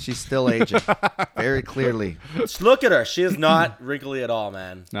lotions? She's still aging. Very clearly. Just look at her. She is not wrinkly at all,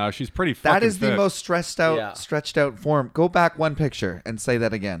 man. No, she's pretty fucking That is the fit. most stretched out form. Go back one picture and say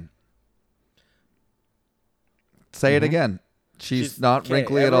that again. Say it again. She's not okay,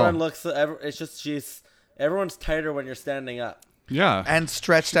 wrinkly at all. Everyone looks... It's just everyone's tighter when you're standing up. Yeah. And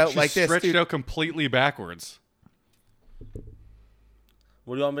stretched out She's like this. stretched dude. out completely backwards.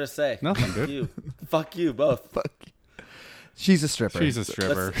 What do you want me to say? Nothing, Fuck dude. you. Fuck you both. She's a stripper. She's a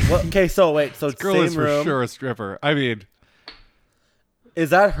stripper. Okay, so wait. So Girl same is for room. sure a stripper. I mean, Is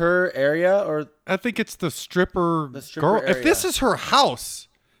that her area or I think it's the stripper, The stripper girl. If this area. is her house,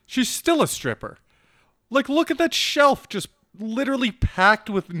 she's still a stripper. Like, look at that shelf just literally packed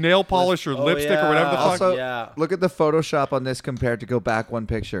with nail polish or oh, lipstick or whatever the yeah. fuck. Also, Yeah. look at the Photoshop on this compared to go back one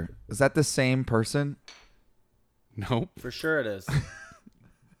picture. Is that the same person? Nope. for sure it is?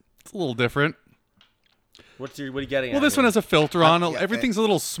 It's a little different. What are you getting Well, at? this one here? has a filter on. yeah, Everything's a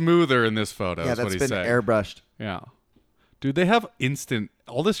little smoother in this photo. Yeah, is what that's he's been saying. airbrushed. Yeah. Dude, they have instant.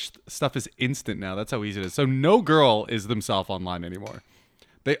 All this stuff is instant now. That's how easy it is. So no girl is themselves online anymore.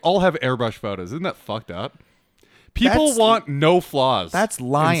 They all have airbrush photos. Isn't that fucked up? People That's- want no flaws. That's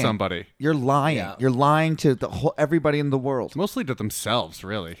lying. In somebody. You're lying. Yeah. You're lying to the whole everybody in the world. Mostly to themselves,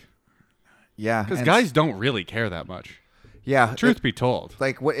 really. Yeah, Because and guys don't really care that much. yeah, Truth be told.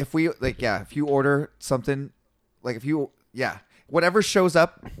 like what if we like yeah, if you order something, like if you whatever shows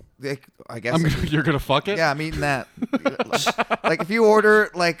up, like, I guess You're going to fuck it? yeah, I'm eating that. Like if you order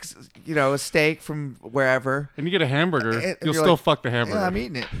like a steak from wherever. And you get a hamburger, and you'll you're still like, fuck the hamburger. Yeah, I'm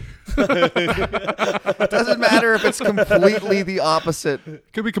eating it. Doesn't matter if it's completely the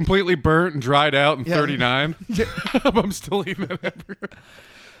opposite. Could be completely burnt and dried out and Yeah. 39. I'm still eating that hamburger.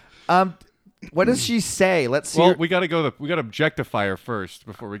 What does she say? Let's see. Well, her- we got to objectify her first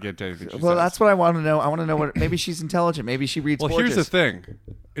before we get to anything she well, says. that's what I want to know. I want to know what. Maybe she's intelligent. Maybe she reads. Well, Forges. here's the thing.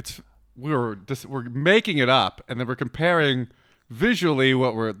 We're making it up, and then we're comparing visually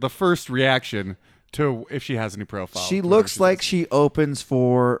the first reaction to if she has any profile. She to looks whatever like she opens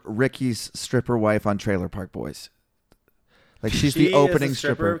for Ricky's stripper wife on Trailer Park Boys. Like she's She the opening is a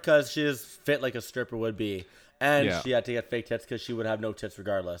stripper stripper. because she is fit like a stripper would be, and Yeah. she had to get fake tits because she would have no tits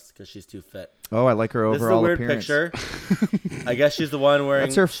regardless because she's too fit. Oh, I like her This is a overall weird appearance. picture. I guess she's the one wearing.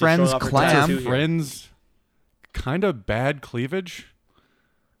 That's her she's showing friend's off her clam. tattoo here. friends, kind of bad cleavage.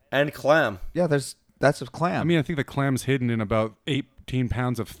 And clam. Yeah, that's a clam. I mean, I think the clam's hidden in about 18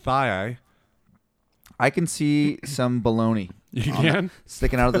 pounds of thigh. I can see some bologna You can?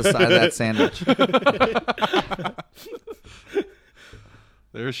 sticking out of the side of that sandwich.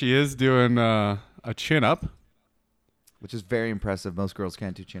 There she is doing a chin up. Which is very impressive. Most girls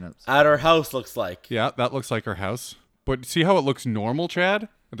can't do chin-ups. At her house looks like. Yeah, that looks like her house. But see how it looks normal, Chad?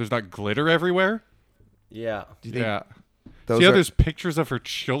 There's not glitter everywhere? Yeah. Do you think Yeah. those See how are- there's pictures of her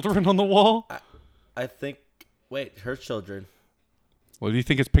children on the wall? I think. Wait, her children. Well, do you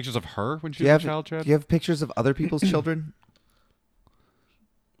think it's pictures of her when do she's you a have child, Chad? do you have pictures of other people's children?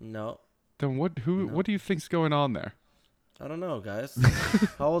 No, Then what do you think's going on there? I don't know, guys.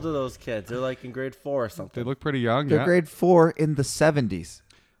 How old are those kids? They're like in grade 4 or They something. look pretty young, They're yeah. grade 4 in the 70s.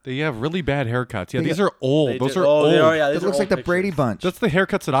 They have really bad haircuts. Yeah, They these got- are old. They Those did- are oh, old. they are, yeah, It these are looks like the old Brady pictures. Bunch. That's the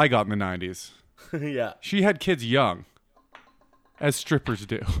haircuts that I got in the 90s. Yeah. She had kids young, as strippers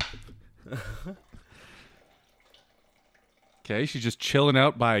do. Okay, she's just chilling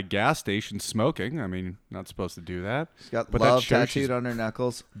out by a gas station smoking. I mean, not supposed to do that. She's got But that love shows she's tattooed on her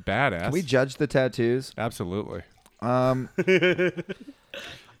knuckles. Badass. Can we judge the tattoos? Absolutely. Um,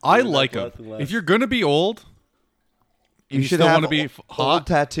 I You're like not them. less. If you're gonna be old, you you should still have want to be hot. old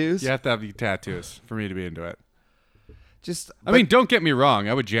tattoos. You have to have the tattoos for me to be into it. Just, I mean, don't get me wrong.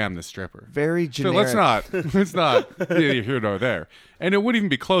 I would jam the stripper. very So generic. let's not neither here nor there. And it wouldn't even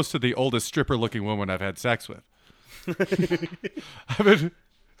be close to the oldest stripper-looking woman I've had sex with. I've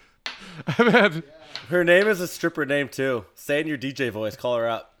had. Her name is a stripper name too. Say it in your DJ voice. Call her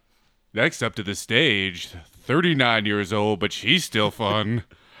up. Next up to the stage, 39 years old, but she's still fun.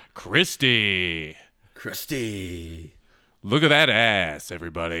 Christy. Christy. Look at that ass,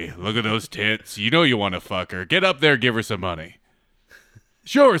 everybody. Look at those tits. You know you want to fuck her. Get up there, give her some money.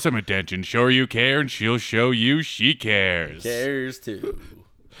 Show her some attention. Show her you care, and she'll show you she cares. Cares too.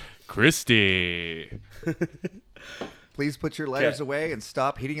 Christy. Please put your letters Okay. away and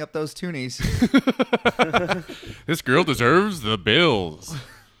stop heating up those toonies. This girl deserves the bills.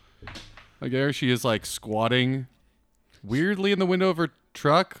 Like there she is, like squatting weirdly in the window of her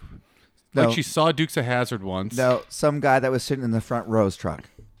truck. No. Like she saw Dukes of Hazzard once. No, some guy that was sitting in the front row's truck.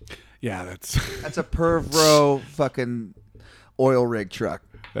 Yeah, that's That's a perv row fucking oil rig truck.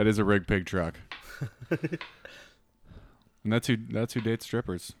 that is a rig pig truck. And that's who dates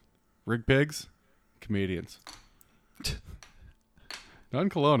strippers. Rig pigs, comedians. Not in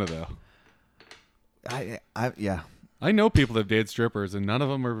Kelowna though. Yeah. I know people that date strippers, and none of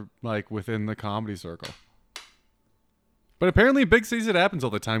them are like within the comedy circle. But apparently, in big cities, it happens all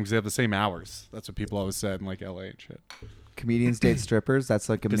the time because they have the same hours. That's what people always said in like LA and shit. Comedians date strippers. That's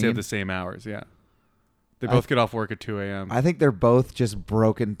like a Because they have meme. the same hours, yeah. They both get off work at 2 a.m. I think they're both just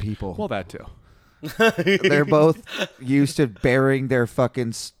broken people. Well, that too. They're both used to bearing their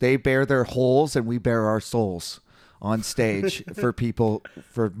they bear their holes and we bear our souls on stage for people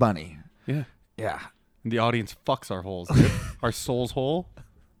for money. Yeah. Yeah. And the audience fucks our holes, dude. Our soul's hole.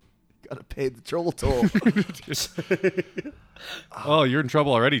 Gotta pay the troll toll. Oh, you're in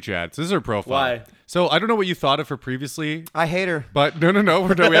trouble already, Chad. This is her profile. Why? So I don't know what you thought of her previously, I hate her. but no,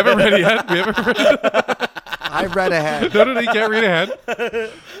 we haven't read it yet. We haven't read it. I read ahead. No, you can't read ahead.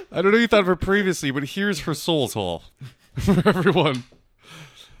 I don't know what you thought of her previously, but here's her soul's hole for everyone.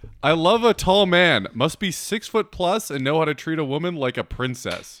 I love a tall man. Must be 6 foot plus and know how to treat a woman like a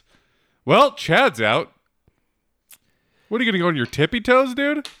princess. Well, Chad's out. What are you gonna go on your tippy toes,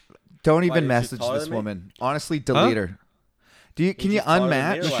 dude? Don't Why, even is she message taller this than me? woman. Honestly, delete her. Can you she's taller than me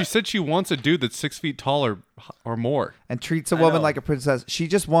unmatch or She what? said she wants a dude that's 6 feet taller or more. and treats a I woman know. like a princess? She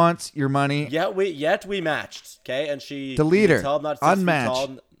just wants your money. Yet we matched, okay? And she Delete you can her. tell I'm not 6 feet Unmatch.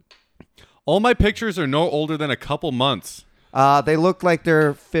 tall. All my pictures are no older than a couple months. They look like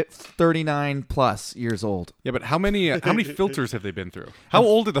they're 39 plus years old. Yeah, but how many filters have they been through? How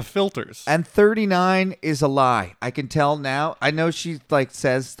old are the filters? And 39 is a lie. I can tell now. I know she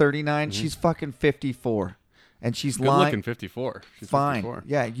says 39. She's fucking 54. And she's Good lying. looking 54. She's Fine. 54.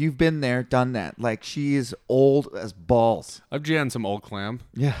 Yeah, you've been there, done that. Like, she is old as balls. I've jammed some old clam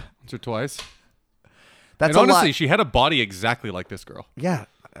Yeah. once or twice. That's And a honestly, lot. she had a body exactly like this girl. Yeah.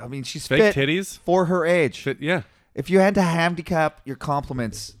 I mean, she's Fake fit titties. for her age. Fit, yeah. If you had to handicap your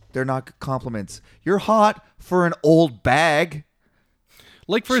compliments, they're not compliments. You're hot for an old bag.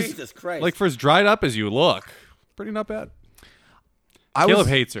 Like for Jesus Christ. like for as dried up as you look, pretty not bad. I Caleb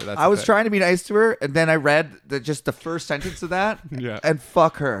hates her. That's I the was thing. trying to be nice to her, and then I read just the first sentence of that, Yeah. and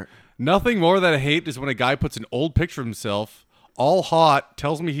fuck her. Nothing more that I hate is when a guy puts an old picture of himself, all hot,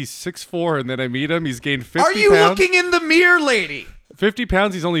 tells me he's 6'4", and then I meet him, he's gained 50 Are you pounds. looking in the mirror, lady? 50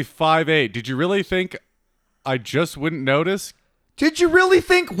 pounds, he's only 5'8". Did you really think I just wouldn't notice? Did you really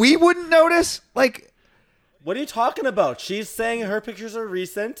think we wouldn't notice? Like, What are you talking about? She's saying her pictures are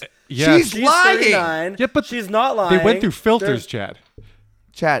recent. Yeah, she's She's lying. 39. Yeah, but she's not lying. They went through filters, Chad.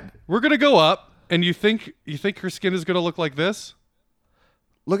 Chad, We're gonna go up, and you think her skin is gonna look like this?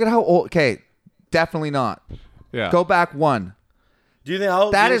 look at how old. Okay, definitely not. Yeah. Go back one. Do you think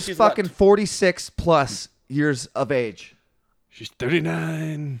how That you is think she's fucking what? 46 plus years of age. She's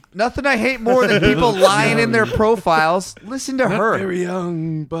 39. Nothing I hate more than people lying in their profiles. Listen to her. Very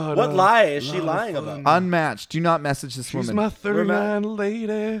young, but What lie is she lying about? Unmatched. Do not message this she's woman. my 39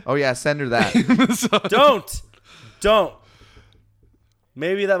 lady. Oh yeah, send her that. Don't.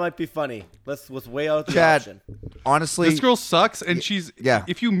 Maybe that might be funny. Let's weigh out the Chad, option. honestly, This girl sucks, and she's yeah.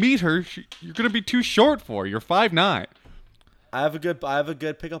 If you meet her, you're gonna be too short for her. You're 5'9". I have a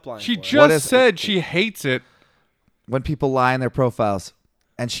good pickup line. She for her. just is- said she hates it. when people lie in their profiles,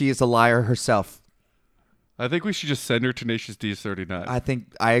 and she is a liar herself. I think we should just send her Tenacious D's 39. I think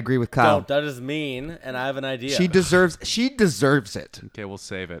I agree with Kyle. Don't. That is mean, and I have an idea. She deserves it. Okay, we'll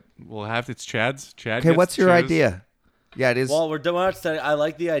save it. We'll have it's Chad's. Chad. Okay, gets what's to your choose. idea? Yeah, it is. Well, we're not saying I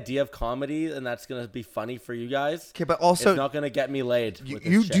like the idea of comedy, and that's gonna be funny for you guys. Okay, but It's also not gonna get me laid. you, with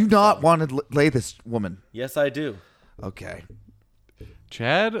this you shit, do not so- want to lay this woman. Yes, I do. Okay.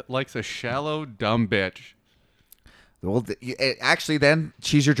 Chad likes a shallow, dumb bitch. Well, actually, then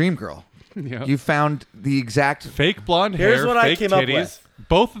she's your dream girl. Yeah. You found the exact. Fake blonde Here's hair, what I fake came up titties. with.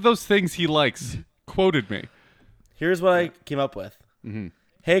 Both of those things he likes. Quoted me. Here's what I came up with. Mm-hmm.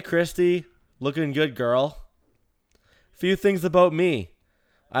 Hey, Christy, looking good, girl. Few things about me.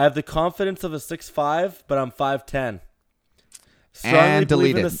 I have the confidence of a 6'5", but I'm 5'10". Strongly And believe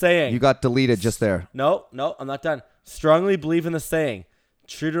deleted. in the saying. You got deleted just there. No, I'm not done. Strongly believe in the saying.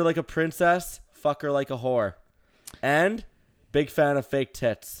 Treat her like a princess, fuck her like a whore. And big fan of fake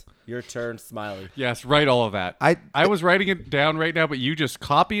tits. Your turn, Smiley. Yes, write all of that. I- I was writing it down right now, but you just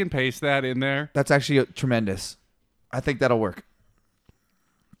copy and paste that in there. That's actually tremendous. I think that'll work.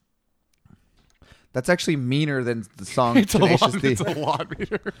 That's actually meaner than the song It's a Tenacious lot. D. It's a lot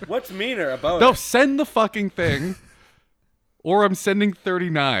meter. What's meaner about No, it? send the fucking thing, or I'm sending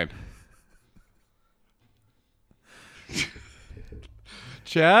 39.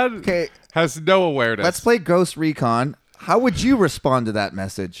 Chad Okay. has no awareness. Let's play Ghost Recon. How would you respond to that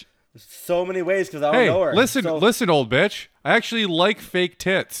message? So many ways because I don't Hey, know her. listen, So- listen, old bitch. I actually like fake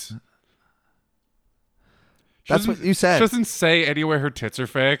tits. She That's doesn't- what you said. She doesn't say anywhere her tits are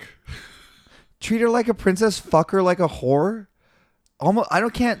fake. Treat her like a princess, fuck her like a whore? Almost,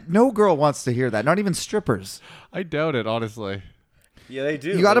 no girl wants to hear that. Not even strippers. I doubt it, honestly. Yeah, they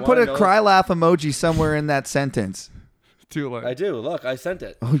do. You got to They put wanna a know- cry laugh emoji somewhere in that sentence. Too late. I do. Look, I sent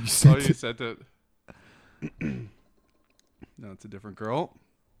it. Oh, you Oh, sent you it. sent it. No, it's a different girl.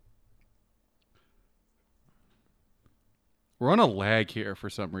 We're on a lag here for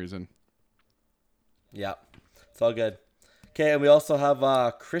some reason. Yeah, it's all good. Okay, and we also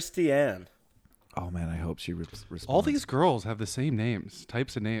have Christiane. Oh man, I hope she responds. All these girls have the same names,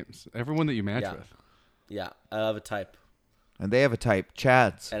 types of names. Everyone that you match Yeah. with. Yeah, I have a type, and they have a type,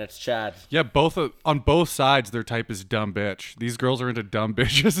 Chads. and it's Chad. Yeah, on both sides, their type is dumb bitch. These girls are into dumb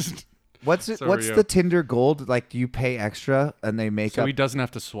bitches. What's it? So What's are you. the Tinder Gold? Like, do you pay extra and they make So up? he doesn't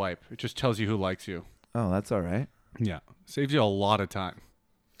have to swipe. It just tells you who likes you. Oh, that's all right. Yeah. Saves you a lot of time.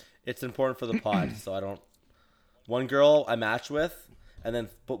 It's important for the pod, so I don't. One girl I matched with, and then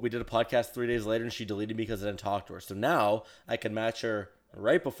but we did a podcast 3 days later, and she deleted me because I didn't talk to her. So now I can match her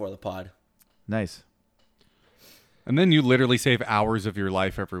right before the pod. Nice. And then you literally save hours of your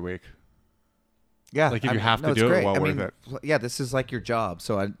life every week. Yeah, Like, if you I- have to it's do it, great. well I worth mean, it. Yeah, this is like your job,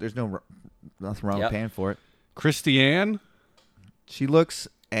 so there's nothing wrong Yep. with paying for it. Christiane, She looks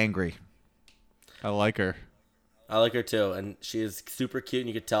angry. I like her. I like her too, and she is super cute, and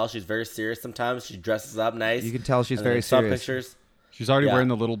you can tell she's very serious sometimes. She dresses up nice. You can tell she's And then very in some serious. pictures, She's already Yeah. wearing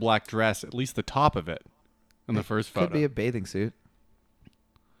the little black dress, at least the top of it, in the first photo. Could be a bathing suit.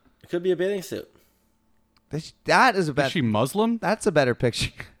 it could be a bathing suit. That is a Is better. she Muslim? That's a better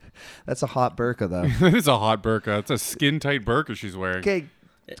picture. That's a hot burqa though. It's a hot burqa. It's a skin-tight burqa she's wearing. Okay,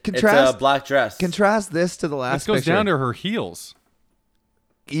 It's contrast a black dress. contrast this to the last This goes picture. down to her heels.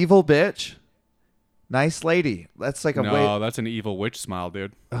 Evil bitch. Nice lady. That's like a No, way. that's an evil witch smile,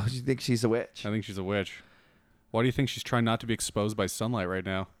 dude. Oh, you think she's a witch? I think she's a witch. Why do you think she's trying not to be exposed by sunlight right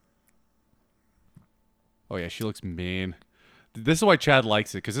now? Oh, yeah, she looks mean. This is why Chad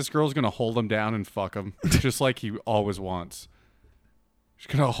likes it, because this girl's going to hold him down and fuck him, just like he always wants. She's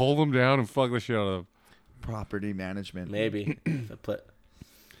going to hold him down and fuck the shit out of him. Property management. Maybe. If I put.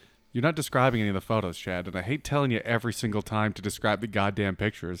 You're not describing any of the photos, Chad, and I hate telling you every single time to describe the goddamn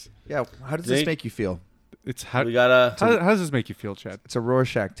pictures. Yeah. How does They- this make you feel? It's how, We gotta. how does this make you feel, Chad? It's a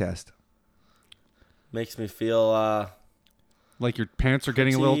Rorschach test. Makes me feel. Like your pants are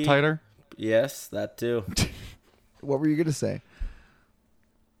getting a little Pretty- tighter? Yes, that too. What were you gonna say?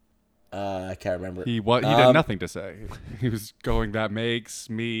 I can't remember. He did nothing to say. He was going, that makes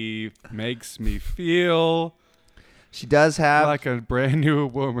me feel She does have like a brand new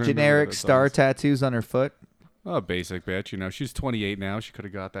woman. generic That's star awesome. tattoos on her foot. Oh, basic bitch. You know, she's 28 now. She could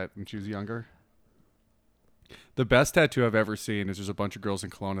have got that when she was younger. The best tattoo I've ever seen is there's a bunch of girls in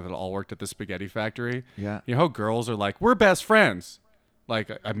Kelowna that all worked at the spaghetti factory. Yeah. You know how girls are like, we're best friends. Like,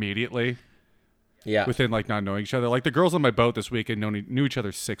 immediately, Yeah. within, like, not knowing each other. Like, the girls on my boat this weekend knew each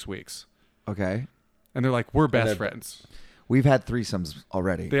other 6 weeks. Okay. And they're like, we're best they're- friends. We've had threesomes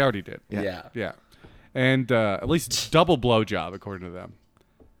already. They already did. Yeah. Yeah. And at least double blowjob, according to them.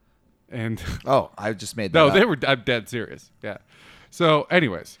 And Oh, I just made that no, up. I'm dead serious. Yeah. So,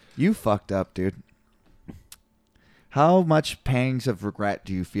 anyways, You fucked up, dude. How much pangs of regret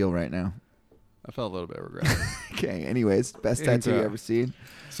do you feel right now? I felt a little bit of regret. Okay, anyways, best And, tattoo you ever seen?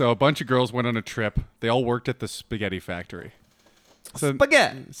 So a bunch of girls went on a trip. They all worked at the spaghetti factory. So,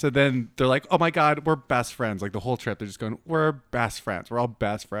 Spaghetti. So then they're like, oh my God, we're best friends. Like the whole trip, they're just going, we're best friends. We're all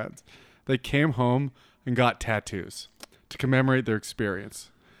best friends. They came home and got tattoos to commemorate their experience.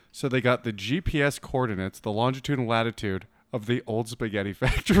 So they got the GPS coordinates, the longitude and latitude of the old spaghetti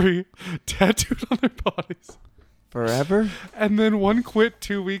factory tattooed on their bodies. Forever? And then one quit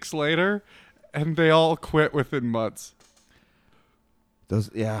 2 weeks later, and they all quit within months. Those,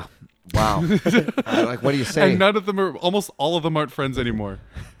 yeah. Wow. Like, what do you say? And none of them almost all of them aren't friends anymore.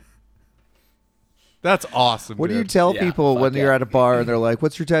 That's awesome. What do you dude. tell Yeah, people when fuck you're yeah. at a bar and they're like,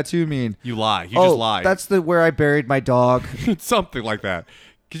 "What's your tattoo mean?" You lie. You oh, just lie. that's where I buried my dog. It's something like that.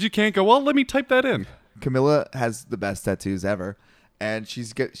 Because you can't go, well, let me type that in. Camilla has the best tattoos ever, and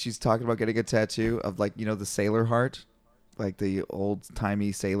she's talking about getting a tattoo of, like, you know, the sailor heart, like the old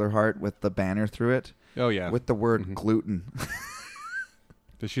timey sailor heart with the banner through it, Oh, yeah. with the word Mm-hmm. gluten.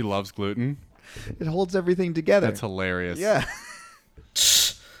 Does she loves gluten? It holds everything together. That's hilarious. Yeah.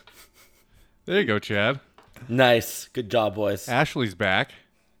 There you go, Chad. Nice. Good job, boys. Ashley's back.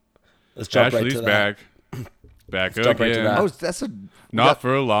 Let's jump Ashley's right to that. back. Back jump right to again. that. Oh, that's a Not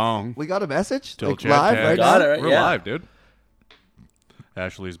for long. we got a message Till like Chad live tags. right Got now. it, right? We're Yeah. live, dude.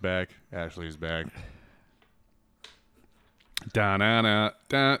 Ashley's back. Ashley's back.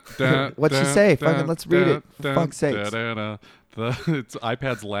 What'd she say? Fucking let's read it, for fuck's sakes. It's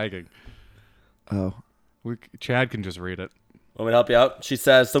iPad's lagging. Oh, Chad can just read it. Want me to help you out? She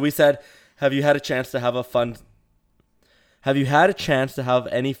says, so we said, have you had a chance to have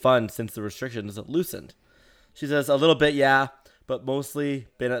any fun since the restrictions loosened? She says, a little bit, yeah, but mostly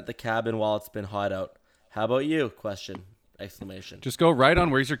been at the cabin while it's been hot out. How about you? Question. Exclamation. Just go right on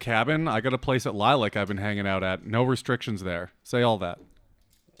Where's Your Cabin? I got a place at Lilac I've been hanging out at. No restrictions there. Say all that.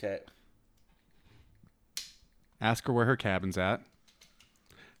 Okay. Ask her where her cabin's at.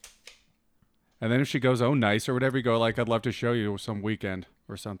 And then if she goes, oh, nice, or whatever, you go like, I'd love to show you some weekend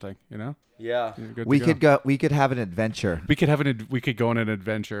or something, you know? Yeah. You're good We to could go. We could have an adventure. We could go on an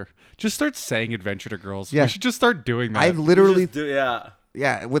adventure. Just start saying adventure to girls. Yeah. We should just start doing that. I literally, Yeah.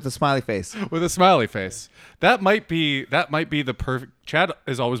 yeah, with a smiley face. with a smiley face. That might be the perfect. Chad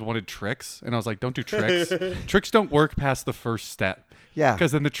has always wanted tricks, and I was like, don't do tricks. Tricks don't work past the first step. Yeah.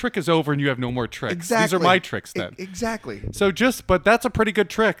 Because then the trick is over and you have no more tricks. Exactly. These are my tricks then. Exactly. So but that's a pretty good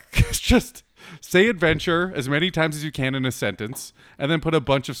trick. Just say adventure as many times as you can in a sentence, and then put a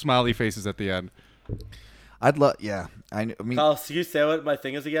bunch of smiley faces at the end. I'd love. Yeah. I mean, Kyle, can you say what my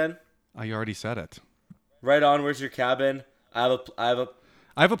thing is again? I already said it. Right on. Where's your cabin? I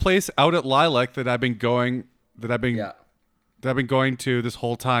have a place out at Lilac that I've been going to this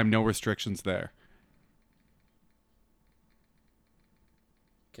whole time. No restrictions there.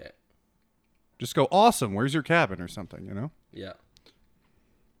 Okay. Just go, awesome. Where's your cabin or something, you know? Yeah.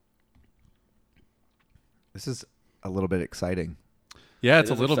 this is a little bit exciting. Yeah, it's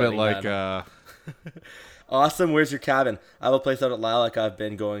a is little bit exciting, like Awesome. Where's your cabin? I have a place out at Lilac I've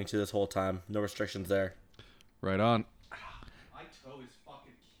been going to this whole time. No restrictions there. right on.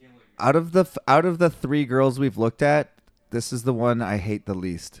 Out of the three girls we've looked at, this is the one I hate the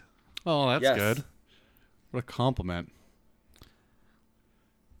least. Oh, that's Yes. good. What a compliment.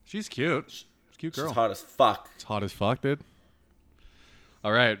 She's cute. She's a cute girl. She's hot as fuck. It's hot as fuck, dude.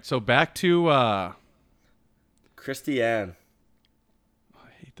 All right, so back to I Christiane.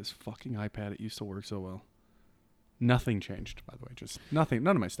 hate this fucking iPad. It used to work so well. Nothing changed, by the way. Just nothing.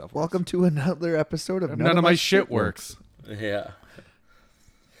 None of my stuff works. Welcome to another episode of None of my shit works. Yeah.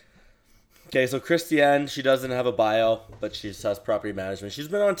 Okay, so Christiane, she doesn't have a bio, but she just has property management. She's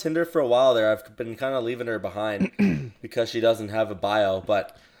been on Tinder for a while there. I've been kind of leaving her behind because she doesn't have a bio,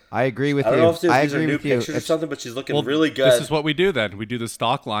 but I agree with I don't you. know if these I are agree new with you. pictures or It's- something, but she's looking Well, really good. This is what we do then. We do the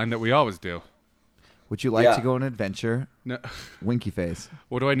stock line that we always do. Would you like Yeah. to go on an adventure? No, Winky face.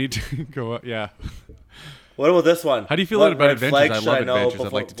 what do I need to go? Yeah. What about this one? How do you feel What about red adventures? flags I should love know adventures. I'd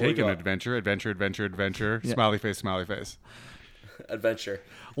before- like to before we take an go? adventure. Yeah. Smiley face, smiley face. Adventure.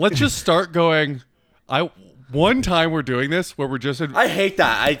 Let's just start going. One time we're doing this where we're just I hate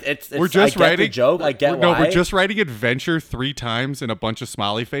that. we're just I get writing the joke. I get no, why. we're just writing adventure 3 times in a bunch of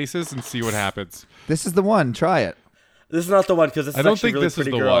smiley faces and see what happens. This is the one. Try it. This is not the one because this I is don't actually think really this is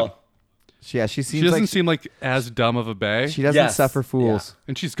pretty the girl. one. Yeah, she She seems doesn't like seem like as dumb of a bae, she doesn't Yes. suffer fools.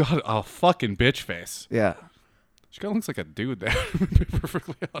 and she's got a fucking bitch face. Yeah. She kind of looks like a dude there, to be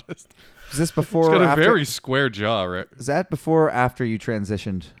perfectly honest. Is this She's before got or a after? very square jaw, right? Is that before or after you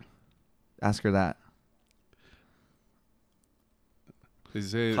transitioned? Ask her that.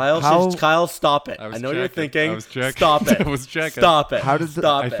 Is it, Kyle, stop it. I was I know what you're checking. thinking. I was checking. Stop it. I was checking. Stop it. How did the-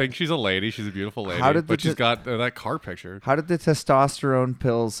 Stop I it. think she's a lady. She's a beautiful lady. How did the but she's di- got that car picture. How did the testosterone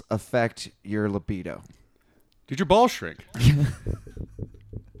pills affect your libido? Did your ball shrink? Do you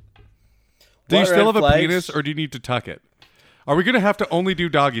What still red have a flags? penis, or do you need to tuck it? Are we gonna have to only do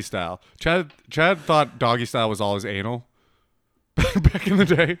doggy style? Chad thought doggy style was all his anal. Back in the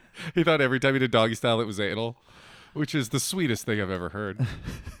day, he thought every time he did doggy style it was anal, which is the sweetest thing I've ever heard.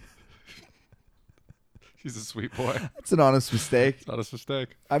 He's a sweet boy. It's an honest mistake. Not a mistake.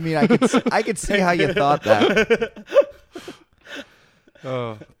 I mean, I could see how you thought that.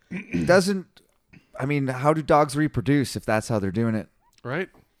 Oh, Doesn't. I mean, how do dogs reproduce if that's how they're doing it? right?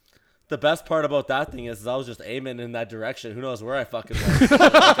 The best part about that thing is I was just aiming in that direction. Who knows where I fucking went.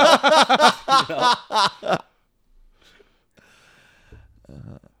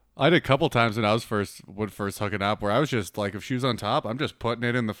 I did a couple times when I was first hooking up where I was just like, if she was on top, I'm just putting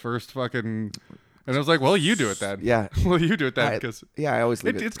it in the first fucking. And I was like, well, you do it then. Yeah. Well, you do it then because I always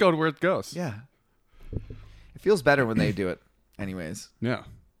leave it. it's going where it goes. Yeah. It feels better when they do it. Anyways. Yeah.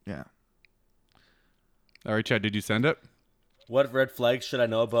 Yeah. All right, Chad, did you send it? What red flags should I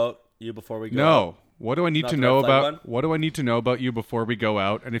know about you before we go? No. What do I need Not to the know red flag about? one? What do I need to know about you before we go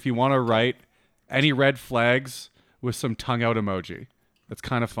out? And if you want to write any red flags with some tongue out emoji, that's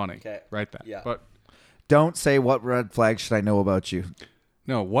kind of funny. Okay. Write that. Yeah. But Don't say what red flag should I know about you.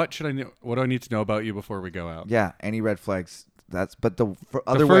 no, what should I know? What do I need to know about you before we go out? Yeah, any red flags. That's but the The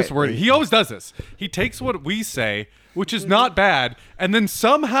other first way. word. He always does this. He takes what we say, which is not bad, and then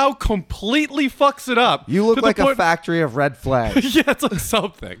somehow completely fucks it up. You look to the like a point- factory of red flags. Yeah, it's like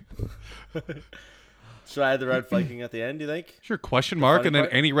something. Should I add the red flagging at the end, do you think? Sure, question mark, funny and then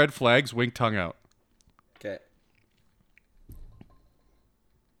part? any red flags, wink tongue out. Okay.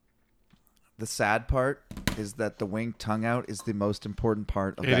 the sad part is that the wink tongue out is the most important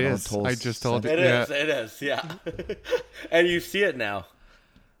part of It that is. whole I just told you. It Yeah. is. It is. Yeah. And you see it now.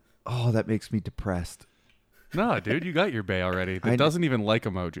 Oh, that makes me depressed. No, dude, you got your bae already. That I- doesn't even like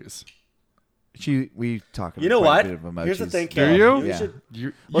emojis. We talk about You know quite what? a bit of emojis. Here's the thing, Do Cam. you? Yeah. should.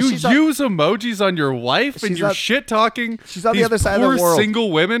 You, Well, you she's on- use emojis on your wife and She's you're on- shit talking. she's on the these other side of the poor world.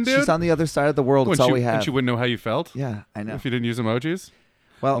 single women, dude. She's on the other side of the world. and It's all she, we have. and she wouldn't know how you felt Yeah, I know. if you didn't use emojis.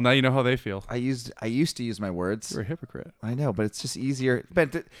 Well, Well, now you know how they feel. I used to use my words. You're a hypocrite. I know, but it's just easier.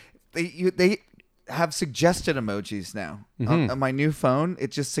 But they have suggested emojis now on my new phone.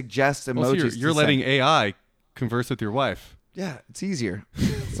 It just suggests emojis. Also, to you're send. letting AI converse with your wife. Yeah, it's easier,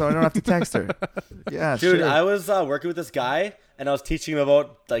 so I don't have to text her. Yeah, Dude, sure. I was working with this guy, and I was teaching him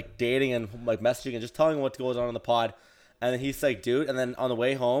about like dating and like messaging and just telling him what goes on in the pod. And then he's like, dude. And then on the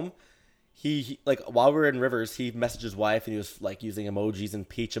way home, he like while we were in Rivers, he messaged his wife, and he was like using emojis and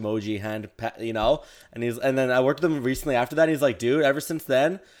peach emoji, And then I worked with him recently after that. And he's like, dude, ever since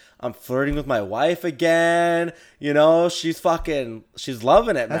then, I'm flirting with my wife again. She's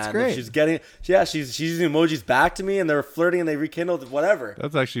loving it, man. That's great. She's using emojis back to me, and they're flirting and they rekindled whatever.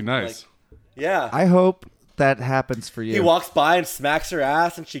 That's actually nice. Yeah. I hope that happens for you. He walks by and smacks her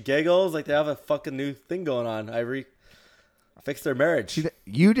ass, and she giggles like they have a fucking new thing going on. I fixed their marriage.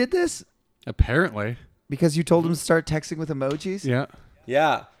 You did this Apparently. because you told him to start texting with emojis. Yeah.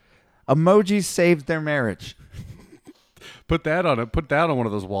 Yeah. Emojis saved their marriage. Put that on one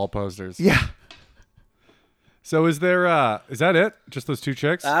of those wall posters. Yeah. So is that it? Just those two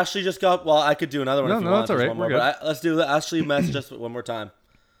chicks? Ashley just got. Well, I could do another one. No, if you no, want. that's all Just right. one We're more, good. but let's do that. Ashley message us one more time.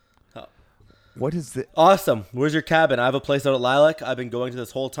 What is the? Awesome. Where's your cabin? I have a place out at Lilac. I've been going to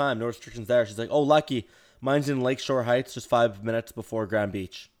this whole time. No restrictions there. She's like, oh, lucky. Mine's in Lakeshore Heights, just 5 minutes before Grand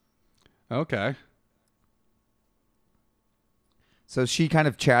Beach. Okay. So she kind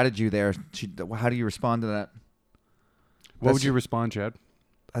of chatted you there. How do you respond to that? What would you respond, Chad?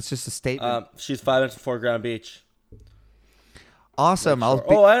 That's just a statement. She's 5 minutes before Grand Beach. Awesome. I'll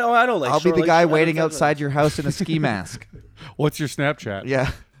be, I know. Lakeshore. I'll be the guy Lakeshore. waiting outside your house in a ski mask. What's your Snapchat?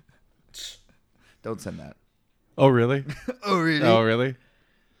 Yeah. Don't send that. Oh, really? Oh, really? Oh, really?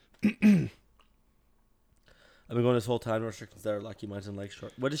 I've been going this whole time. No restrictions there. Lucky. Mine's in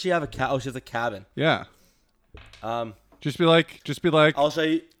Lakeshore. What does she have? Oh, she has a cabin. Yeah. Um, Just be like, I'll show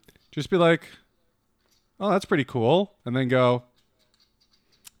you. oh, that's pretty cool. And then go,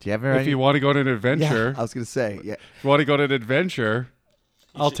 Do you have if you want to go on an Yeah, adventure, I was gonna say. Yeah. if you want to go on an adventure,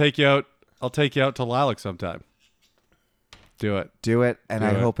 I'll take you out to Lilac sometime. Do it. Do it, and Do I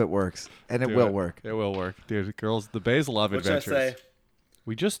it. hope it works, and it Do will it. work. It will work. Dude, girls, the bays love What should I adventures. say?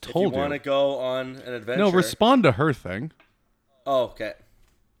 We just If you told want to go on an adventure. No, respond to her thing. Oh, okay.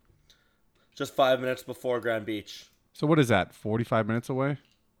 Just 5 minutes before Grand Beach. So what is that? 45 minutes away?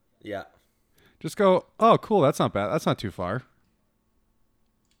 Yeah. Just go, oh, cool. That's not bad. That's not too far.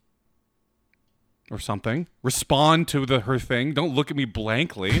 Or something. Respond to her thing. Don't look at me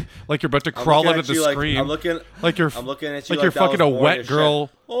blankly like you're about to crawl looking out at of the you like- screen. I'm looking at you like you're like fucking that a was boring wet as girl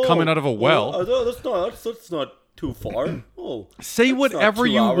shit. coming out of a well. That's not too far. Oh, Say that's whatever not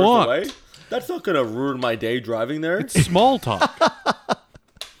 2 you hours want. away. That's not gonna ruin my day driving there. It's small talk.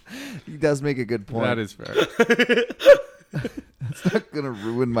 He does make a good point. That is fair. It's not gonna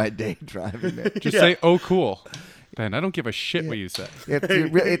ruin my day driving there. Just say, oh, cool. Ben, I don't give a shit what you say.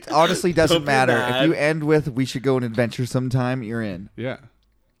 It honestly doesn't Don't be matter. mad. If you end with "we should go on an adventure sometime," you're in. Yeah.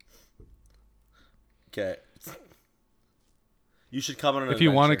 Okay. You should come on an If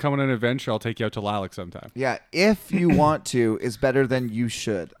you want to adventure. come on an adventure, I'll take you out to Lilac sometime. Yeah, if you want to is better than you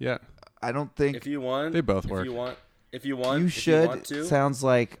should. Yeah. I don't think If you want, They both if work. You want, if you you want, if should. You want to. Sounds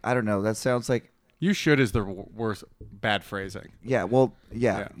like I don't know. That sounds like You should is the worst bad phrasing. yeah. Well,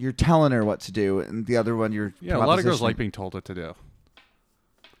 yeah, Yeah. you're telling her what to do, and the other one you're Yeah, a lot of girls propositioning. like being told what to do.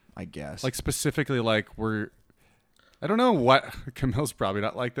 I guess. Like specifically, like I don't know what Camille's probably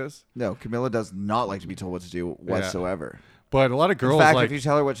not like this, No, Camilla does not like to be told what to do whatsoever. but a lot of In girls fact, like if you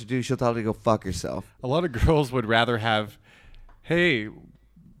tell her what to do, she'll tell her to go fuck herself. a lot of girls would rather have, hey,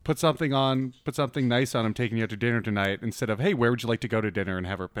 put something nice on. I'm taking you out to dinner tonight, instead of, hey, where would you like to go to dinner, and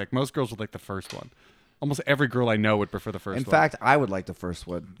have her pick. Most girls would like the first one. Almost every girl I know would prefer the first In one. fact, I would like the first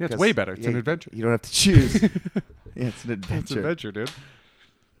one. Yeah, it's 'cause, way better. It's an adventure. You don't have to choose. Yeah, it's an it's adventure. an adventure, dude.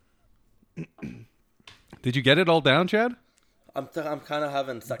 Did you get it all down, Chad? I'm kind of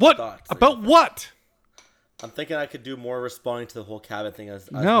having second What thoughts. about what? I'm thinking I could do more responding to the whole cabin thing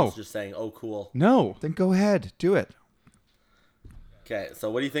as No. opposed to just saying, "Oh, cool." No. Then go ahead, do it. Okay, so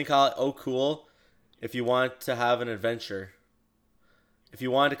what do you think? Oh, cool. If you want to have an adventure, if you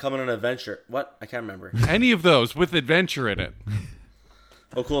wanted to come on an adventure, what? I can't remember. Any of those with adventure in it.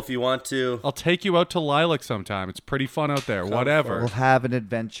 Oh, cool. If you want to, I'll take you out to Lilac sometime. It's pretty fun out there. Whatever. We'll have an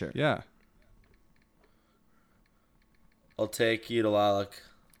adventure. Yeah. I'll take you to Lilac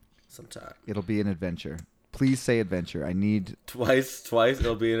sometime. It'll be an adventure. Please say adventure. I need. Twice.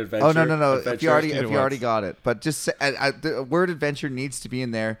 It'll be an adventure. Oh no! If Adventure. you already once. got it, but just say, the word adventure needs to be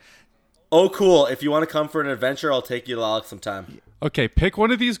in there. Oh, cool. If you want to come for an adventure, I'll take you to Lilac sometime. Okay, pick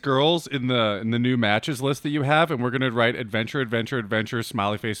one of these girls in the new matches list that you have, and we're gonna write adventure,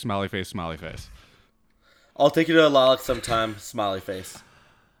 smiley face, smiley face, smiley face. I'll take you to Lilac sometime. Smiley face.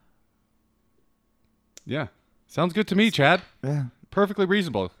 Yeah, sounds good to me, Chad. Yeah. Perfectly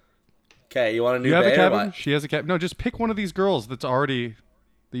reasonable. Okay, you want a new You have a bae or cabin? what? She has a cabin. No, just pick one of these girls that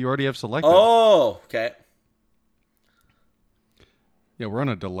you already have selected. Oh, okay. Yeah, we're on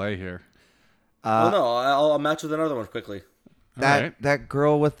a delay here. Well, no, I'll match with another one quickly. Alright. That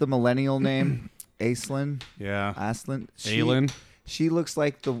girl with the millennial name, Aislinn. Yeah. Aslan. Aylin. She looks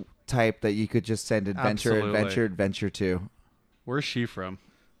like the type that you could just send Absolutely. adventure to. Where's she from?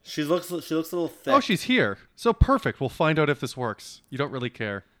 She looks a little thick. Oh, she's here. So perfect. We'll find out if this works. You don't really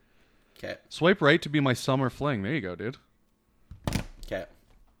care. Okay. Swipe right to be my summer fling. There you go, dude. Okay.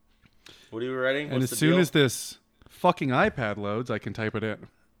 What are you writing? And as soon as this fucking iPad loads, I can type it in.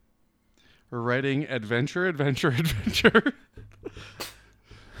 We're writing adventure.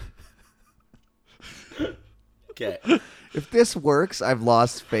 Okay. If this works, I've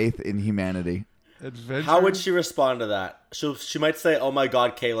lost faith in humanity. Adventure. How would she respond to that? She might say, "Oh my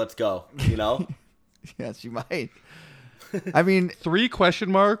God, Kay, let's go." You know? Yes, you might. I mean, 3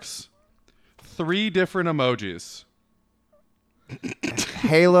 question marks, 3 different emojis.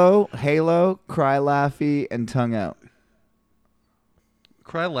 Halo, cry laughy, and tongue out.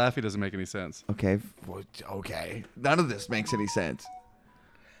 Cry laughy doesn't make any sense. Okay. None of this makes any sense.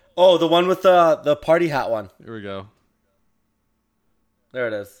 Oh, the one with the party hat one. Here we go. There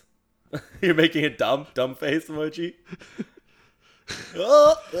it is. You're making a dumb face emoji.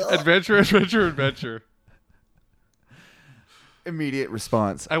 Oh, oh. Adventure. Immediate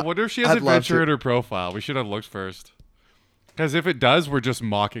response. I wonder if she has I'd love adventure to. in her profile. We should have looked first. Because if it does, we're just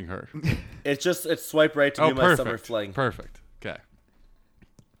mocking her. It's swipe right to Oh, be my summer fling. Perfect. Okay.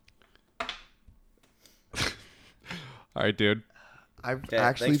 All right, dude. I've Okay,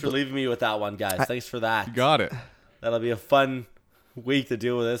 actually thanks for leaving me with that one, guys. Thanks for that. You got it. That'll be a fun week to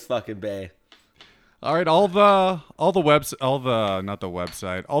deal with this fucking bae. All right, all the podcasts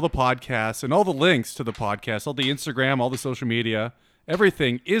and all the links to the podcast, all the Instagram, all the social media,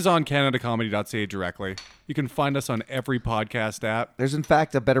 everything is on CanadaComedy.ca directly. You can find us on every podcast app. There's in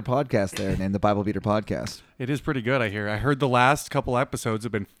fact a better podcast there named the Bible Beater Podcast. It is pretty good, I hear. I heard the last couple episodes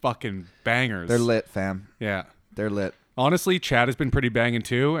have been fucking bangers. They're lit, fam. Yeah. They're lit. Honestly, Chad has been pretty banging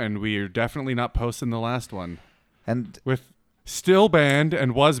too, and we are definitely not posting the last one. And With still banned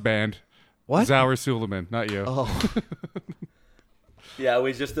and was banned, what? Zauer Suleiman, not you. Oh, Yeah,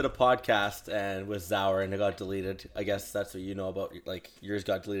 we just did a podcast and with Zauer and it got deleted. I guess that's what you know about. Like yours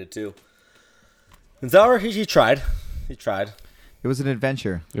got deleted too. And Zauer, he tried. He tried. it was an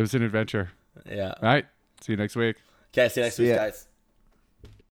adventure. It was an adventure. Yeah. All right. See you next week. Okay, see you next See week, ya. guys.